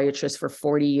psychiatrists for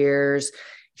 40 years.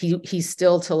 He's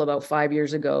still, till about 5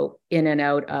 years ago, in and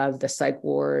out of the psych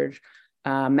ward,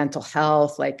 mental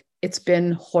health. Like, it's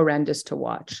been horrendous to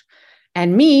watch.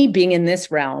 And me, being in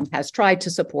this realm, has tried to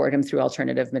support him through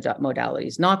alternative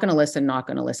modalities. Not going to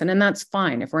listen. And that's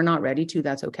fine. If we're not ready to,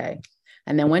 that's okay.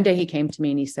 And then one day he came to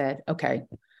me and he said, okay,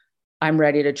 I'm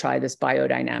ready to try this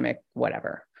biodynamic,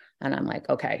 whatever. And I'm like,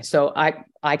 okay. So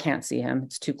I can't see him.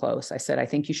 It's too close. I said, I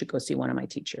think you should go see one of my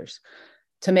teachers.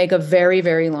 To make a very,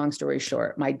 very long story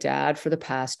short, my dad for the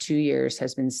past 2 years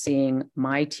has been seeing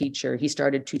my teacher. He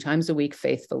started 2 times a week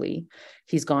faithfully.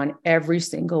 He's gone every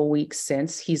single week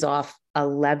since. He's off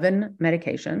 11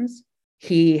 medications.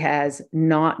 He has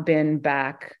not been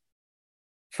back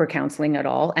for counseling at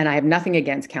all. And I have nothing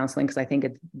against counseling, because I think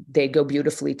they go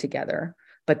beautifully together,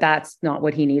 but that's not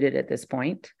what he needed at this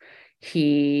point.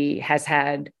 He has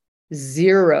had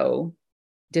 0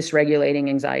 dysregulating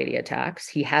anxiety attacks.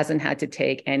 He hasn't had to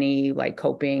take any like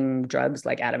coping drugs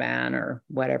like Ativan or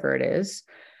whatever it is.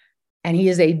 And he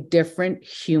is a different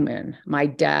human. My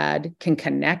dad can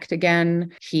connect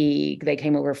again. They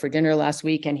came over for dinner last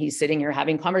week and he's sitting here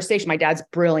having conversation. My dad's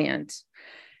brilliant.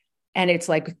 And it's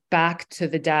like back to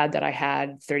the dad that I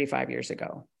had 35 years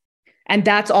ago. And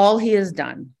that's all he has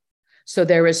done. So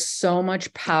there is so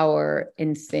much power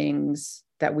in things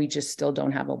that we just still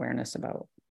don't have awareness about.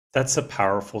 That's a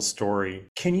powerful story.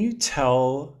 Can you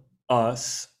tell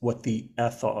us what the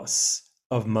ethos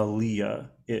of Malia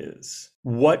is?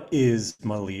 What is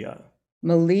Malia?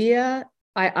 Malia,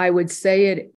 I would say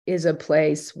it is a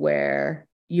place where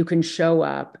you can show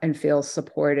up and feel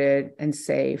supported and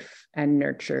safe and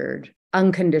nurtured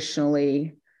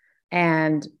unconditionally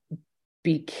and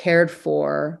be cared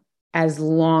for as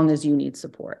long as you need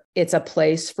support. It's a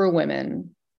place for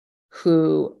women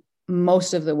who,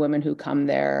 most of the women who come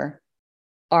there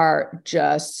are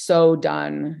just so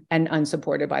done and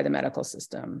unsupported by the medical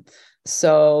system.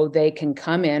 So they can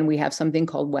come in. We have something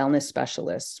called wellness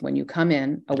specialists. When you come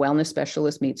in, a wellness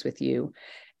specialist meets with you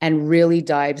and really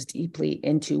dives deeply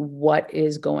into what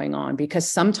is going on, because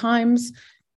sometimes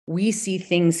we see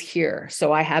things here.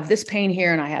 So I have this pain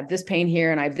here, and I have this pain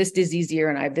here, and I have this disease here,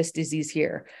 and I have this disease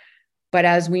here. But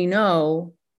as we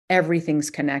know, everything's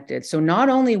connected. So not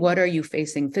only what are you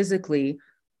facing physically,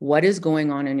 what is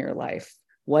going on in your life?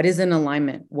 What is in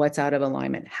alignment? What's out of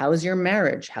alignment? How's your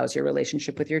marriage? How's your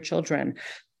relationship with your children?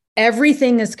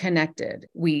 Everything is connected.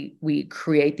 We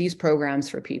create these programs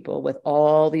for people with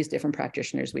all these different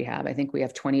practitioners we have. I think we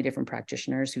have 20 different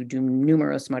practitioners who do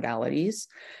numerous modalities.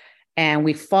 And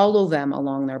we follow them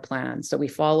along their plans. So we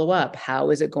follow up. How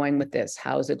is it going with this?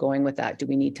 How is it going with that? Do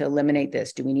we need to eliminate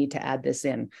this? Do we need to add this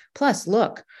in? Plus,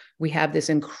 look, we have this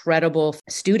incredible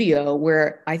studio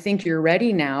where I think you're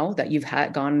ready now that you've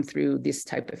gone through this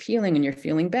type of healing and you're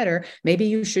feeling better. Maybe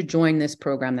you should join this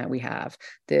program that we have,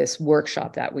 this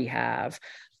workshop that we have.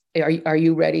 Are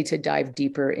you ready to dive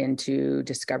deeper into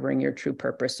discovering your true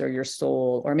purpose or your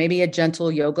soul, or maybe a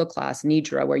gentle yoga class,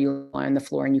 Nidra, where you lie on the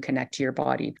floor and you connect to your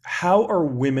body? How are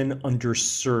women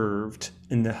underserved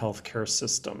in the healthcare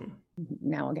system?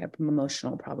 Now I'll get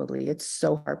emotional, probably. It's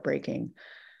so heartbreaking.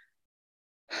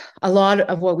 A lot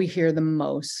of what we hear the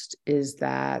most is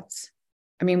that,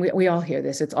 I mean, we all hear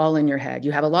this. It's all in your head.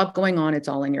 You have a lot going on. It's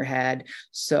all in your head.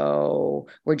 So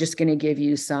we're just going to give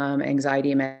you some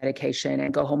anxiety medication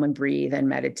and go home and breathe and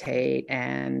meditate.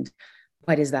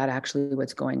 But is that actually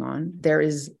what's going on? There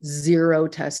is 0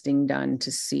 testing done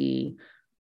to see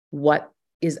what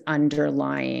is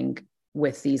underlying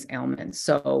with these ailments.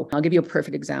 So I'll give you a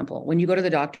perfect example. When you go to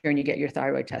the doctor and you get your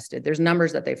thyroid tested, there's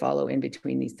numbers that they follow in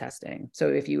between these testing. So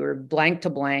if you were blank to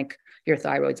blank, your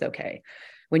thyroid's okay.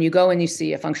 When you go and you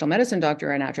see a functional medicine doctor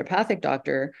or a naturopathic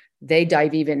doctor, they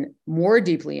dive even more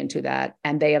deeply into that,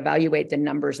 and they evaluate the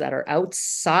numbers that are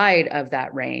outside of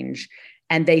that range,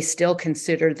 and they still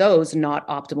consider those not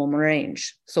optimal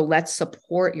range. So let's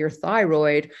support your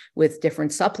thyroid with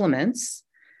different supplements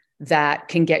that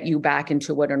can get you back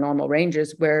into what are normal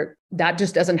ranges, where that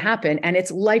just doesn't happen. And it's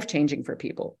life-changing for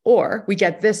people. Or we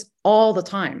get this all the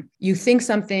time. You think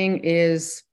something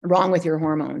is wrong with your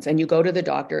hormones and you go to the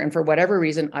doctor, and for whatever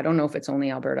reason, I don't know if it's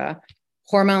only Alberta,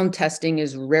 hormone testing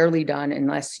is rarely done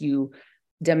unless you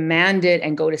demand it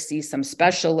and go to see some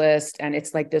specialist. And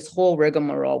it's like this whole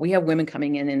rigmarole. We have women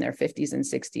coming in their 50s and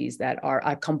 60s that are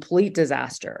a complete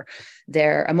disaster.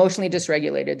 They're emotionally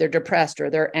dysregulated, they're depressed, or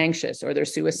they're anxious, or they're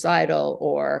suicidal,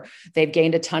 or they've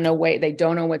gained a ton of weight. They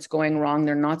don't know what's going wrong.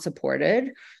 They're not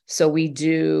supported. So we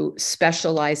do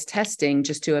specialized testing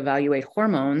just to evaluate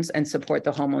hormones and support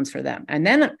the hormones for them. And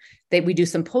then we do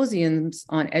symposiums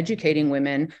on educating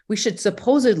women. We should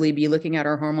supposedly be looking at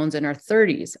our hormones in our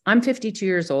 30s. I'm 52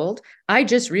 years old. I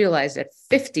just realized at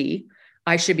 50,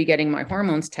 I should be getting my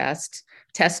hormones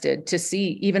tested to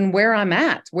see even where I'm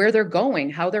at, where they're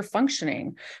going, how they're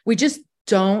functioning. We just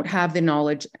don't have the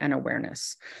knowledge and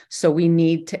awareness. So we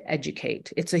need to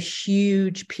educate. It's a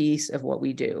huge piece of what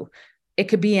we do. It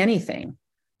could be anything.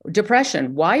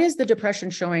 Depression. Why is the depression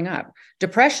showing up?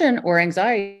 Depression or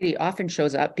anxiety often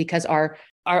shows up because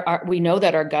we know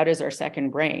that our gut is our second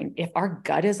brain. If our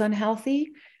gut is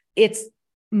unhealthy, it's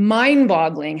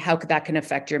mind-boggling how that can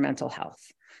affect your mental health.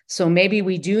 So maybe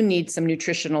we do need some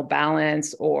nutritional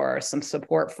balance or some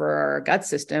support for our gut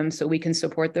system so we can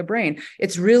support the brain.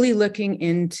 It's really looking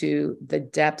into the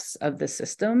depths of the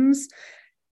systems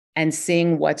and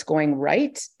seeing what's going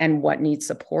right and what needs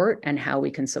support and how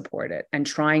we can support it, and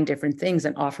trying different things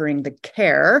and offering the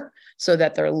care so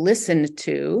that they're listened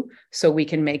to so we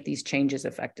can make these changes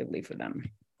effectively for them.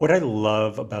 What I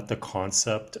love about the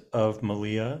concept of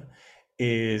Malia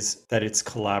is that it's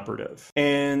collaborative,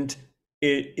 and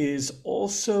it is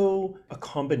also a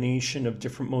combination of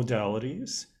different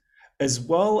modalities, as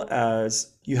well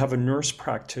as you have a nurse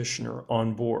practitioner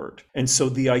on board. And so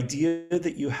the idea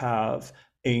that you have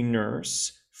a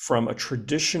nurse from a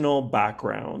traditional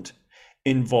background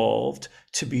involved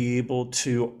to be able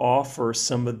to offer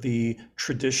some of the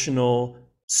traditional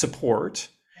support,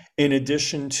 in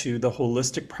addition to the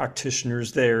holistic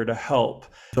practitioners there to help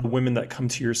the women that come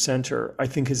to your center, I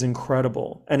think is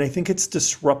incredible. And I think it's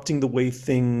disrupting the way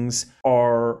things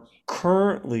are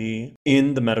currently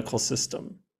in the medical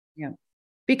system. Yeah,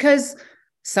 because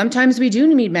sometimes we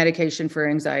do need medication for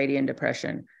anxiety and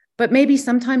depression, but maybe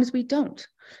sometimes we don't.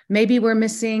 Maybe we're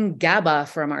missing GABA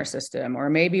from our system, or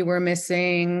maybe we're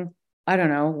missing, I don't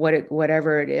know,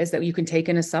 whatever it is that you can take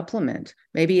in a supplement.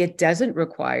 Maybe it doesn't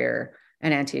require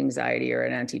an anti-anxiety or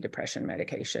an antidepressant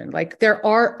medication. Like, there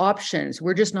are options.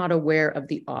 We're just not aware of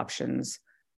the options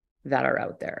that are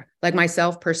out there. Like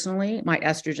myself personally, my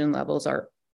estrogen levels are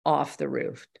off the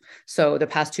roof. So the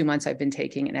past 2 months, I've been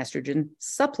taking an estrogen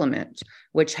supplement,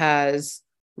 which has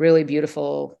really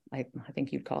beautiful, I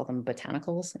think you'd call them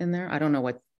botanicals in there. I don't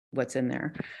know what's in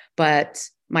there, but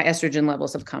my estrogen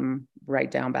levels have come right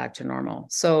down back to normal.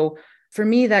 So for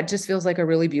me, that just feels like a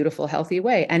really beautiful, healthy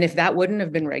way. And if that wouldn't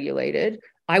have been regulated,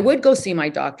 I would go see my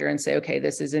doctor and say, okay,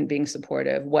 this isn't being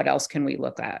supportive. What else can we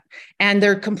look at? And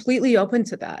they're completely open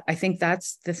to that. I think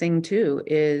that's the thing too,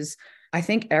 is I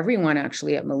think everyone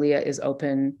actually at Malia is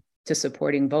open to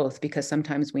supporting both, because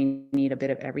sometimes we need a bit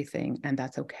of everything, and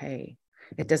that's okay.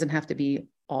 It doesn't have to be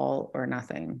all or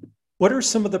nothing. What are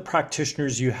some of the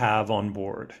practitioners you have on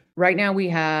board? Right now, we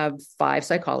have 5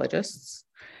 psychologists,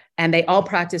 and they all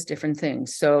practice different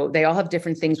things. So they all have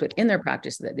different things within their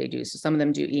practice that they do. So some of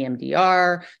them do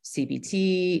EMDR,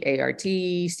 CBT, ART,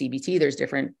 CBT. There's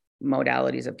different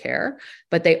modalities of care,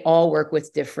 but they all work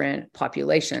with different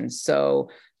populations. So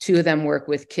 2 of them work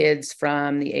with kids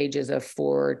from the ages of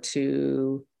 4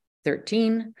 to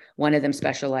 13. One of them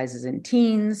specializes in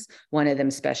teens. One of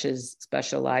them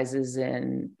specializes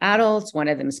in adults. One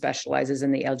of them specializes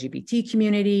in the LGBT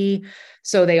community.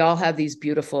 So they all have these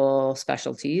beautiful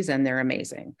specialties, and they're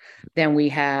amazing. Then we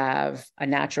have a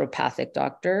naturopathic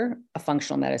doctor, a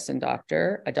functional medicine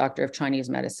doctor, a doctor of Chinese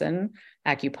medicine,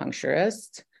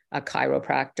 acupuncturist, a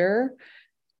chiropractor.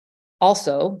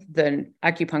 Also, the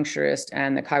acupuncturist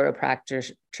and the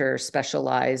chiropractor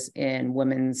specialize in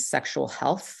women's sexual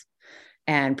health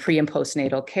and pre- and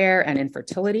postnatal care and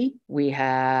infertility. We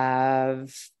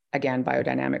have, again,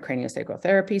 biodynamic craniosacral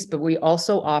therapies, but we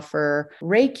also offer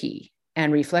Reiki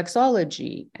and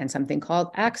reflexology and something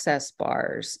called access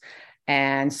bars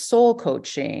and soul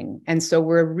coaching. And so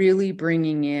we're really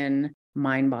bringing in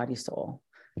mind, body, soul.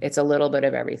 It's a little bit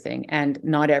of everything, and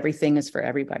not everything is for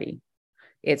everybody.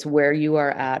 It's where you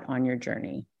are at on your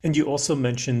journey. And you also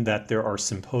mentioned that there are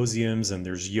symposiums and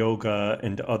there's yoga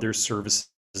and other services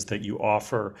that you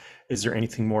offer. Is there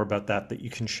anything more about that you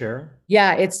can share?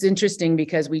 Yeah, it's interesting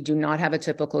because we do not have a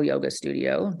typical yoga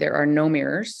studio. There are no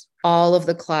mirrors. All of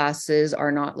the classes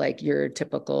are not like your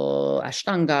typical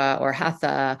Ashtanga or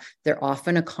Hatha. They're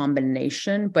often a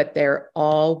combination, but they're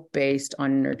all based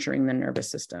on nurturing the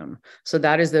nervous system. So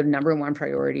that is the number one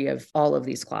priority of all of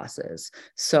these classes.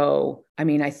 So, I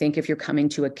mean, I think if you're coming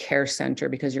to a care center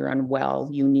because you're unwell,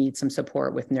 you need some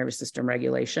support with nervous system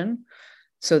regulation.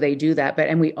 So they do that.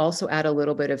 And we also add a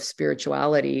little bit of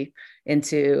spirituality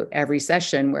into every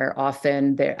session, where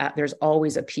often there's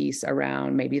always a piece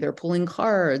around, maybe they're pulling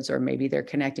cards, or maybe they're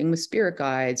connecting with spirit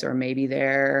guides, or maybe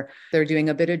they're doing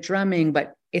a bit of drumming,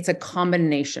 but it's a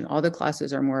combination. All the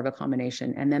classes are more of a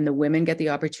combination. And then the women get the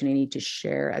opportunity to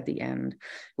share at the end,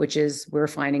 which is, we're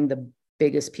finding, the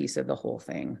biggest piece of the whole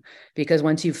thing. Because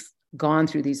once you've gone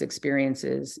through these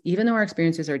experiences, even though our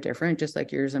experiences are different, just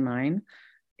like yours and mine,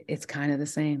 it's kind of the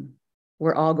same.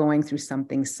 We're all going through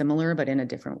something similar, but in a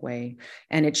different way.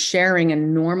 And it's sharing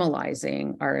and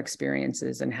normalizing our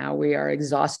experiences and how we are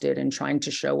exhausted and trying to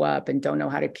show up and don't know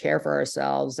how to care for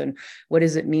ourselves. And what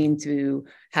does it mean to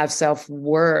have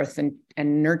self-worth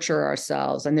and nurture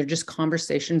ourselves? And they're just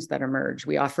conversations that emerge.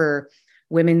 We offer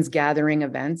women's gathering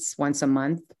events once a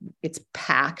month. It's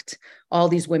packed. All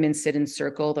these women sit in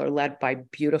circle. They're led by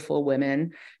beautiful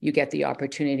women. You get the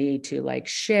opportunity to like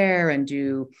share and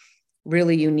do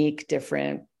really unique,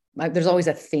 different, like there's always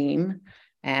a theme,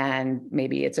 and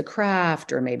maybe it's a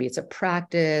craft, or maybe it's a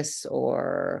practice,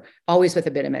 or always with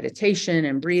a bit of meditation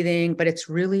and breathing, but it's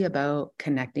really about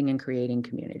connecting and creating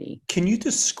community. Can you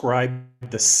describe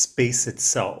the space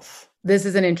itself? This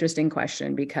is an interesting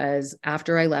question, because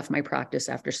after I left my practice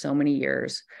after so many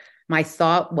years, my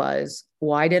thought was,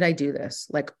 why did I do this?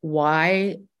 Like,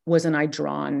 why wasn't I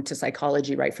drawn to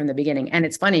psychology right from the beginning? And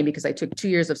it's funny because I took 2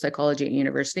 years of psychology at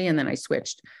university, and then I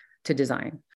switched to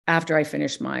design. After I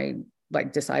finished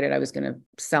decided I was going to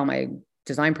sell my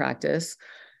design practice,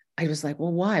 I was like,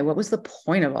 well, why? What was the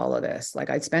point of all of this? Like,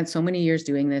 I'd spent so many years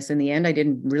doing this. In the end, I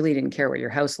didn't care what your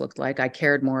house looked like. I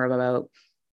cared more about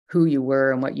who you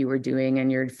were and what you were doing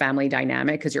and your family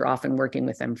dynamic, because you're often working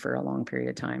with them for a long period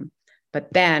of time.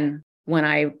 But then when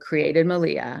I created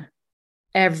Malia,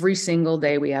 every single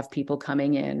day we have people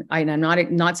coming in. I'm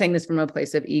not saying this from a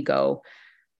place of ego.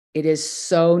 It is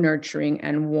so nurturing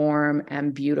and warm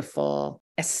and beautiful,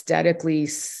 aesthetically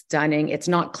stunning. It's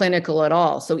not clinical at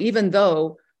all. So even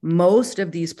though most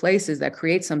of these places that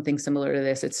create something similar to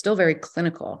this, it's still very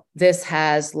clinical. This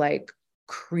has like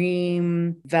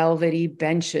cream velvety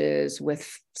benches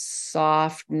with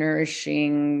soft,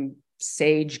 nourishing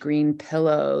sage green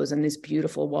pillows and this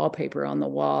beautiful wallpaper on the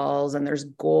walls, and there's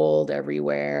gold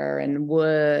everywhere and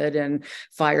wood and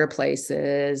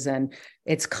fireplaces, and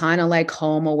it's kind of like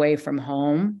home away from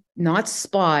home, not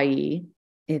spa-y.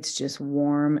 It's just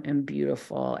warm and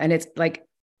beautiful. And it's like,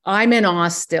 I'm in awe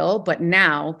still, but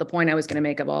now the point I was going to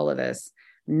make of all of this,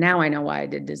 now I know why I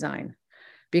did design,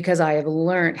 because I have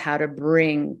learned how to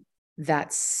bring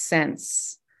that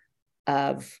sense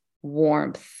of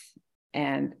warmth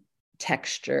and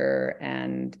texture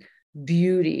and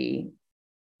beauty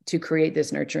to create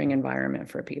this nurturing environment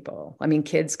for people. I mean,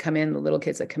 kids come in, the little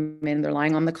kids that come in, they're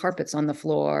lying on the carpets on the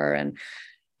floor, and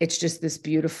it's just this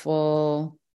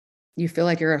beautiful, you feel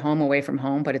like you're at home away from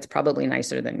home, but it's probably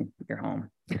nicer than your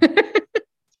home.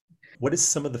 What is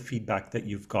some of the feedback that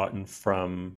you've gotten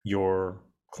from your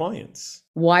clients?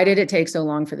 Why did it take so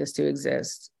long for this to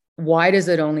exist? Why does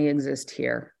it only exist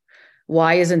here?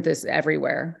 Why isn't this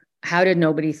everywhere? How did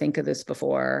nobody think of this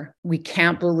before? We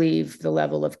can't believe the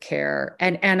level of care.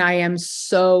 And I am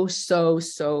so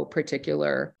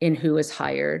particular in who is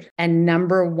hired. And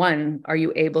number one, are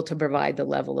you able to provide the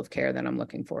level of care that I'm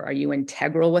looking for? Are you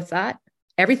integral with that?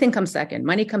 Everything comes second.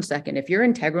 Money comes second. If you're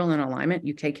integral in alignment,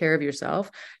 you take care of yourself,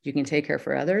 you can take care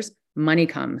for others, money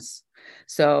comes.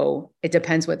 So it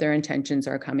depends what their intentions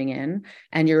are coming in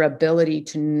and your ability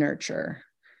to nurture.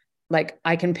 Like,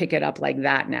 I can pick it up like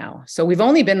that now. So we've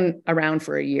only been around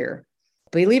for a year.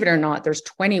 Believe it or not, there's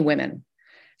 20 women.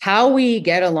 How we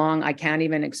get along, I can't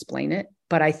even explain it.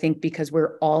 But I think because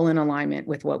we're all in alignment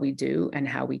with what we do and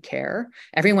how we care.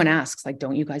 Everyone asks, like,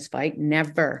 don't you guys fight?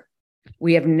 Never.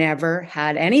 We have never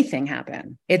had anything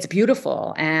happen. It's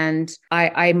beautiful. And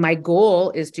my goal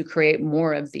is to create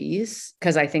more of these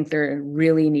because I think they're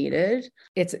really needed.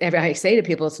 I say to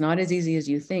people, it's not as easy as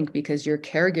you think because your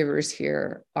caregivers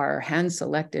here are hand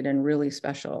selected and really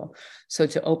special. So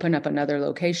to open up another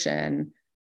location,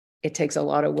 it takes a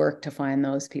lot of work to find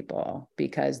those people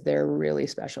because they're really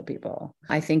special people.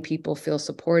 I think people feel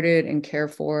supported and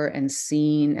cared for and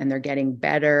seen, and they're getting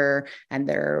better and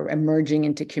they're emerging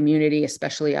into community,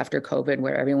 especially after COVID,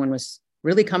 where everyone was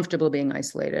really comfortable being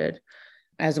isolated.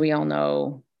 As we all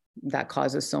know, that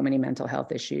causes so many mental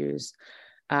health issues.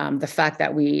 The fact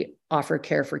that we offer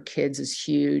care for kids is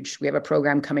huge. We have a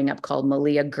program coming up called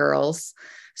Malia Girls.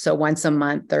 So once a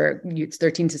month, they're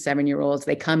 13 to 7-year-olds.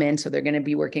 They come in, so they're going to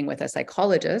be working with a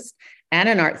psychologist and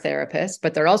an art therapist,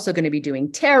 but they're also going to be doing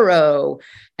tarot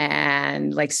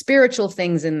and like spiritual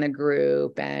things in the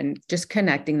group and just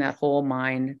connecting that whole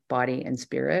mind, body, and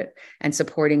spirit and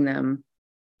supporting them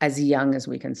as young as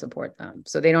we can support them.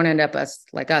 So they don't end up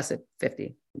like us at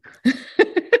 50.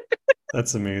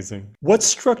 That's amazing. What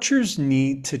structures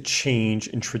need to change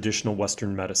in traditional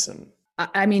Western medicine?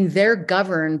 I mean, they're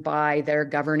governed by their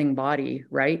governing body,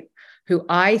 right? Who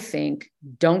I think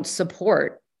don't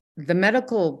support the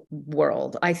medical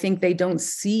world. I think they don't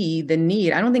see the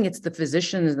need. I don't think it's the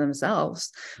physicians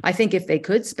themselves. I think if they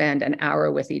could spend an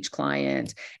hour with each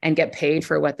client and get paid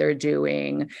for what they're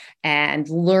doing and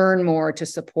learn more to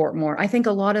support more, I think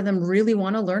a lot of them really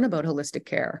want to learn about holistic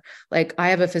care. Like I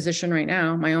have a physician right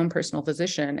now, my own personal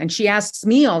physician, and she asks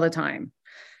me all the time.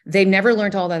 They've never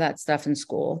learned all of that stuff in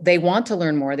school. They want to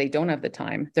learn more. They don't have the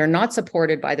time. They're not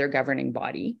supported by their governing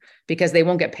body because they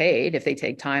won't get paid if they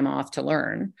take time off to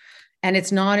learn. And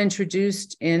it's not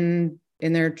introduced in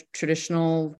their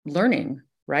traditional learning,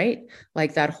 right?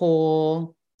 Like that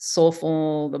whole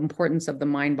soulful, the importance of the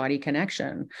mind-body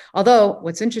connection. Although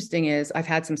what's interesting is I've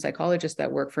had some psychologists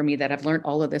that work for me that have learned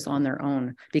all of this on their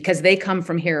own because they come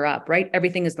from here up, right?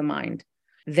 Everything is the mind.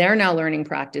 They're now learning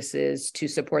practices to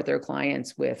support their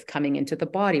clients with coming into the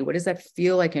body. What does that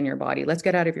feel like in your body? Let's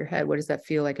get out of your head. What does that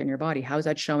feel like in your body? How is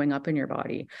that showing up in your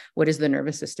body? What is the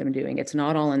nervous system doing? It's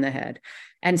not all in the head.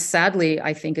 And sadly,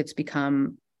 I think it's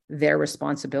become their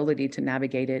responsibility to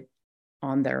navigate it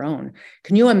on their own.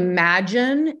 Can you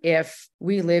imagine if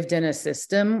we lived in a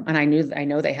system, and I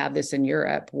know they have this in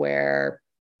Europe, where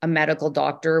a medical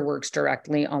doctor works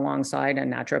directly alongside a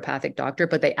naturopathic doctor,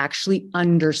 but they actually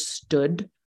understood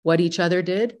what each other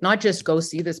did, not just go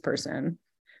see this person,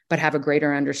 but have a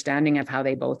greater understanding of how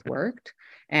they both worked.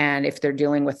 And if they're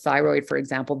dealing with thyroid, for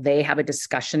example, they have a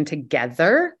discussion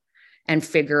together and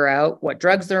figure out what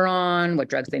drugs they're on, what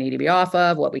drugs they need to be off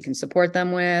of, what we can support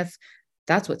them with.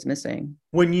 That's what's missing.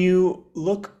 When you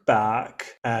look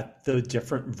back at the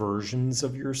different versions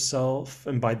of yourself,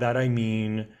 and by that I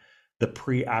mean the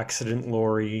pre-accident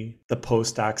Lori, the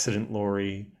post-accident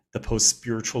Lori, the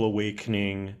post-spiritual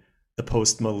awakening, the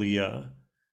post-Malia,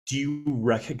 do you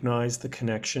recognize the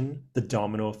connection, the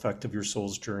domino effect of your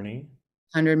soul's journey?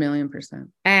 100 million%.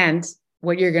 And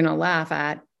what you're going to laugh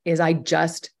at is I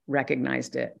just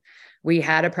recognized it. We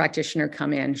had a practitioner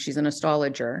come in. She's an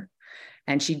astrologer.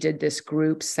 And she did this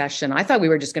group session. I thought we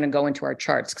were just going to go into our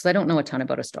charts because I don't know a ton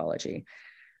about astrology.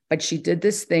 But she did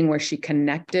this thing where she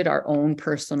connected our own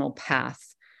personal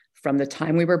path from the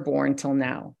time we were born till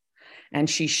now. And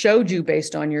she showed you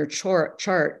based on your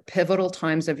chart, pivotal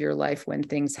times of your life when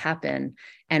things happen.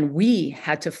 And we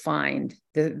had to find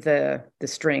the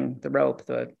string, the rope,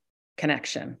 the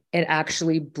connection. It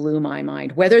actually blew my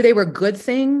mind, whether they were good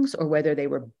things or whether they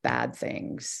were bad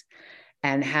things,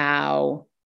 and how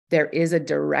there is a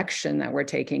direction that we're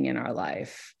taking in our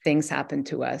life. Things happen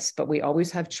to us, but we always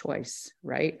have choice,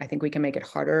 right? I think we can make it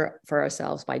harder for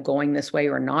ourselves by going this way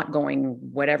or not going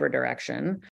whatever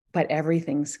direction, but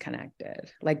everything's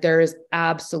connected. Like there is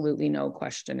absolutely no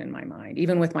question in my mind,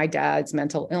 even with my dad's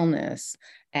mental illness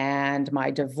and my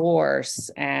divorce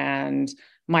and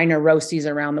my neuroses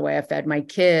around the way I fed my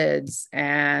kids.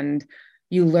 And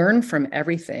you learn from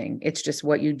everything. It's just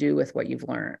what you do with what you've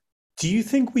learned. Do you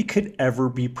think we could ever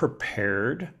be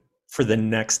prepared for the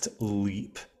next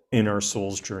leap in our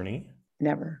soul's journey?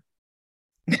 Never.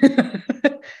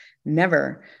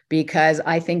 Never, because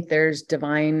I think there's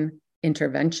divine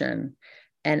intervention.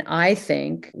 And I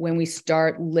think when we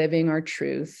start living our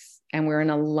truth and we're in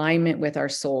alignment with our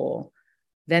soul,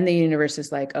 then the universe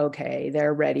is like, okay,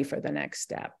 they're ready for the next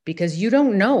step, because you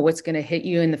don't know what's going to hit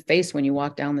you in the face when you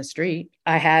walk down the street.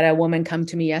 I had a woman come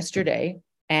to me yesterday.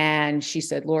 And she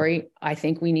said, Lori, I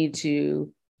think we need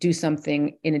to do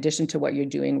something in addition to what you're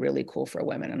doing really cool for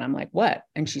women. And I'm like, what?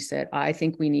 And she said, I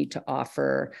think we need to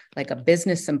offer like a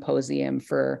business symposium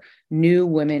for new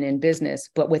women in business,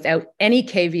 but without any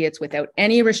caveats, without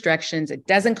any restrictions. It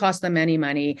doesn't cost them any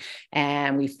money.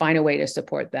 And we find a way to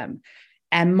support them.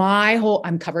 And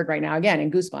I'm covered right now again in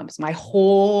goosebumps. My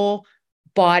whole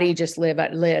body just lit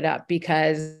up,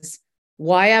 because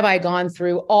why have I gone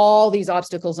through all these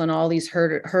obstacles and all these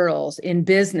hurdles in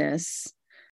business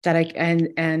that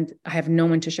I have no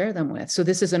one to share them with? So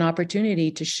this is an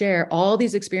opportunity to share all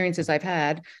these experiences I've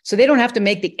had, so they don't have to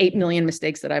make the 8 million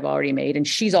mistakes that I've already made. And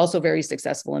she's also very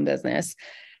successful in business.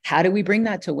 How do we bring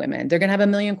that to women? They're going to have a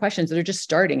million questions. They're just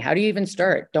starting. How do you even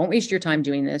start? Don't waste your time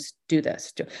doing this. Do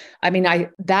this.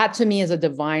 That to me is a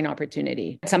divine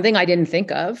opportunity. Something I didn't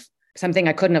think of, something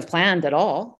I couldn't have planned at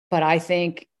all. But I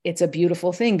think it's a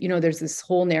beautiful thing. There's this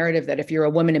whole narrative that if you're a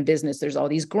woman in business, there's all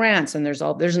these grants and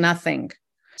there's nothing.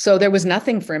 So there was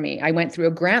nothing for me. I went through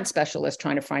a grant specialist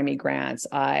trying to find me grants.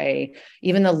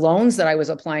 Even the loans that I was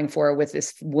applying for with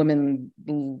this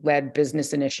women-led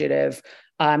business initiative,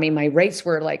 my rates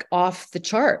were like off the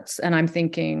charts. And I'm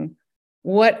thinking,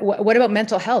 what about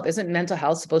mental health? Isn't mental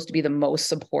health supposed to be the most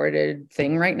supported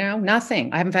thing right now?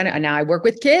 Nothing. I haven't found it. And now I work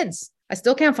with kids. I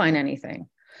still can't find anything.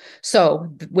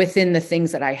 So within the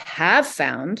things that I have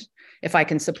found, if I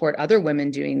can support other women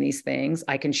doing these things,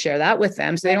 I can share that with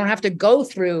them so they don't have to go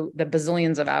through the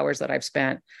bazillions of hours that I've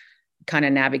spent kind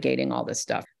of navigating all this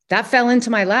stuff. That fell into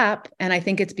my lap. And I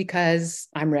think it's because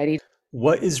I'm ready.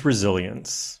 What is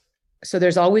resilience? So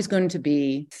there's always going to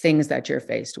be things that you're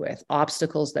faced with,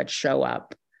 obstacles that show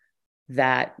up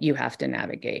that you have to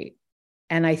navigate.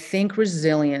 And I think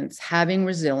having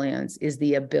resilience is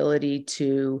the ability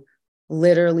to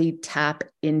literally tap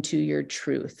into your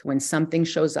truth. When something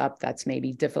shows up that's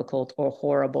maybe difficult or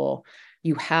horrible,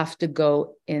 you have to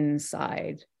go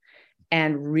inside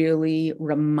and really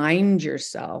remind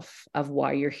yourself of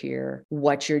why you're here,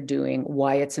 what you're doing,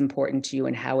 why it's important to you,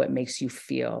 and how it makes you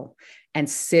feel, and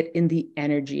sit in the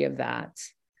energy of that,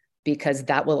 because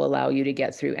that will allow you to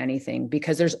get through anything.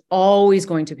 Because there's always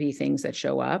going to be things that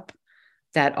show up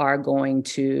that are going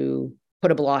to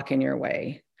put a block in your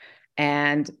way.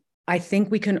 And I think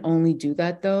we can only do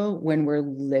that, though, when we're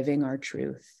living our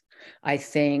truth. I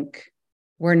think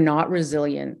we're not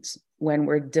resilient when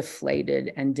we're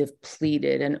deflated and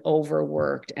depleted and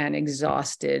overworked and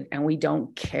exhausted and we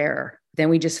don't care. Then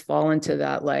we just fall into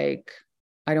that, like,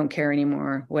 I don't care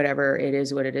anymore, whatever it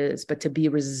is, what it is. But to be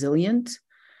resilient,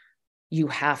 you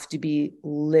have to be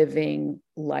living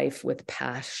life with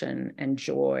passion and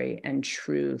joy and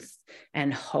truth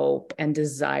and hope and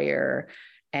desire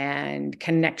and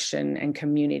connection and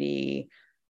community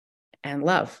and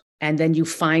love. And then you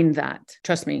find that.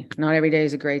 Trust me, not every day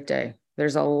is a great day.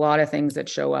 There's a lot of things that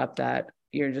show up that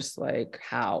you're just like,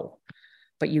 how?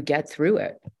 But you get through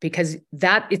it because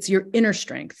it's your inner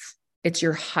strength. It's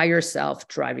your higher self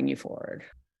driving you forward.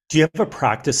 Do you have a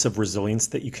practice of resilience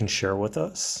that you can share with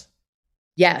us?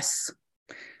 Yes.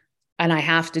 And I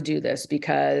have to do this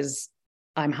because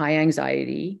I'm high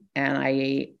anxiety and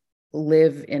I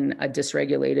live in a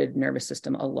dysregulated nervous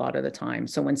system a lot of the time.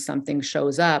 So when something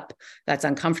shows up that's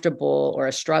uncomfortable or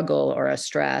a struggle or a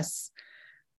stress,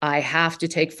 I have to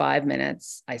take 5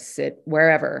 minutes. I sit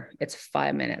wherever, it's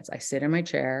 5 minutes. I sit in my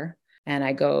chair and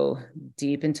I go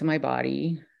deep into my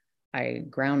body. I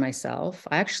ground myself.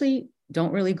 I actually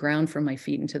don't really ground from my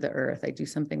feet into the earth. I do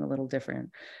something a little different.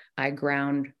 I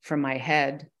ground from my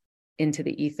head into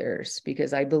the ethers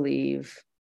because I believe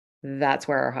that's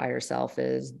where our higher self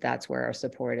is. That's where our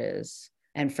support is.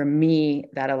 And for me,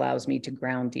 that allows me to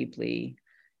ground deeply.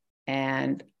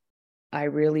 And I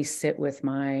really sit with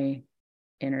my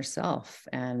inner self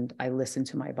and I listen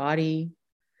to my body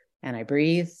and I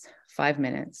breathe 5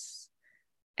 minutes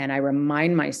and I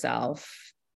remind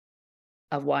myself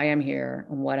of why I'm here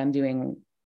and what I'm doing,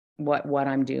 what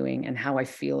I'm doing and how I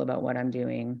feel about what I'm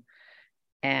doing.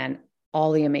 And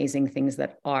all the amazing things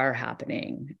that are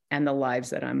happening and the lives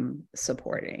that I'm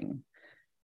supporting.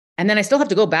 And then I still have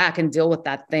to go back and deal with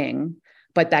that thing,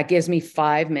 but that gives me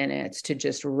 5 minutes to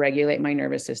just regulate my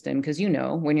nervous system. Because,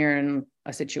 when you're in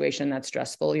a situation that's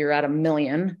stressful, you're at a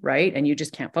million, right? And you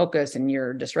just can't focus and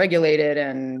you're dysregulated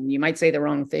and you might say the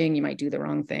wrong thing. You might do the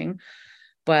wrong thing,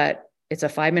 but it's a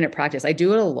 5-minute practice. I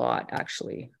do it a lot,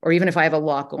 actually. Or even if I have a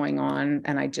lot going on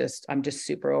and I'm just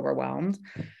super overwhelmed,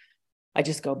 I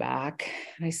just go back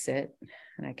and I sit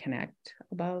and I connect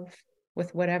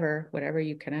with whatever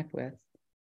you connect with.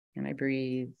 And I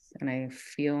breathe and I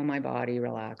feel my body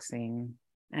relaxing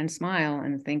and smile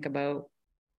and think about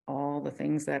all the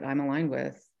things that I'm aligned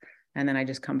with. And then I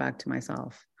just come back to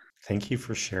myself. Thank you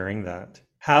for sharing that.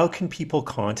 How can people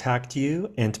contact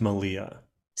you and Maliya?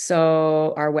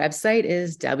 So our website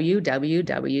is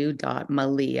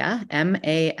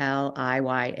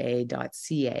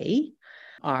www.maliya.ca.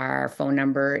 Our phone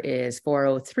number is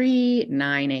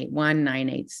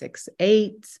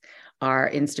 403-981-9868.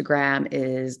 Our Instagram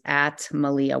is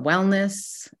 @Maliya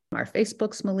Wellness. Our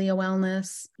Facebook's Maliya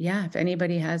Wellness. Yeah, if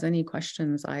anybody has any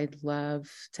questions, I'd love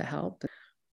to help.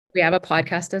 We have a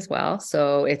podcast as well.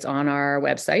 So it's on our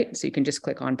website. So you can just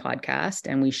click on podcast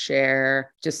and we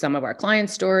share just some of our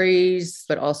client stories,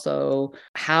 but also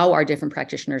how our different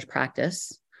practitioners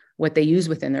practice, what they use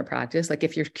within their practice. Like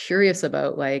if you're curious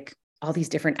about all these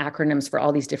different acronyms for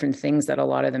all these different things that a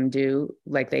lot of them do.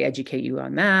 Like they educate you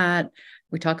on that.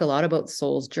 We talk a lot about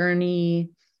soul's journey.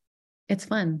 It's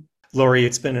fun. Lori,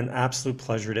 it's been an absolute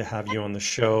pleasure to have you on the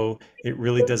show. It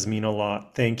really does mean a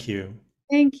lot. Thank you.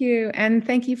 Thank you. And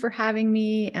thank you for having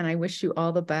me. And I wish you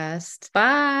all the best.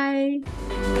 Bye.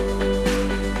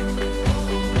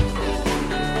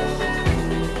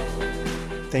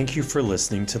 Thank you for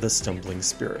listening to The Stumbling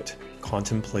Spirit,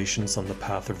 Contemplations on the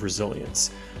Path of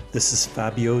Resilience. This is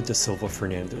Fabio da Silva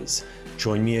Fernandez.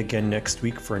 Join me again next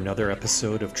week for another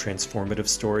episode of transformative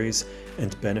stories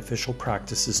and beneficial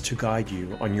practices to guide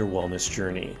you on your wellness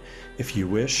journey. If you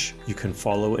wish, you can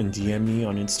follow and DM me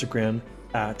on Instagram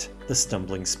at The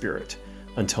Stumbling Spirit.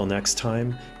 Until next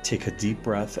time, take a deep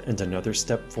breath and another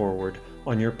step forward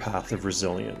on your path of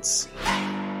resilience.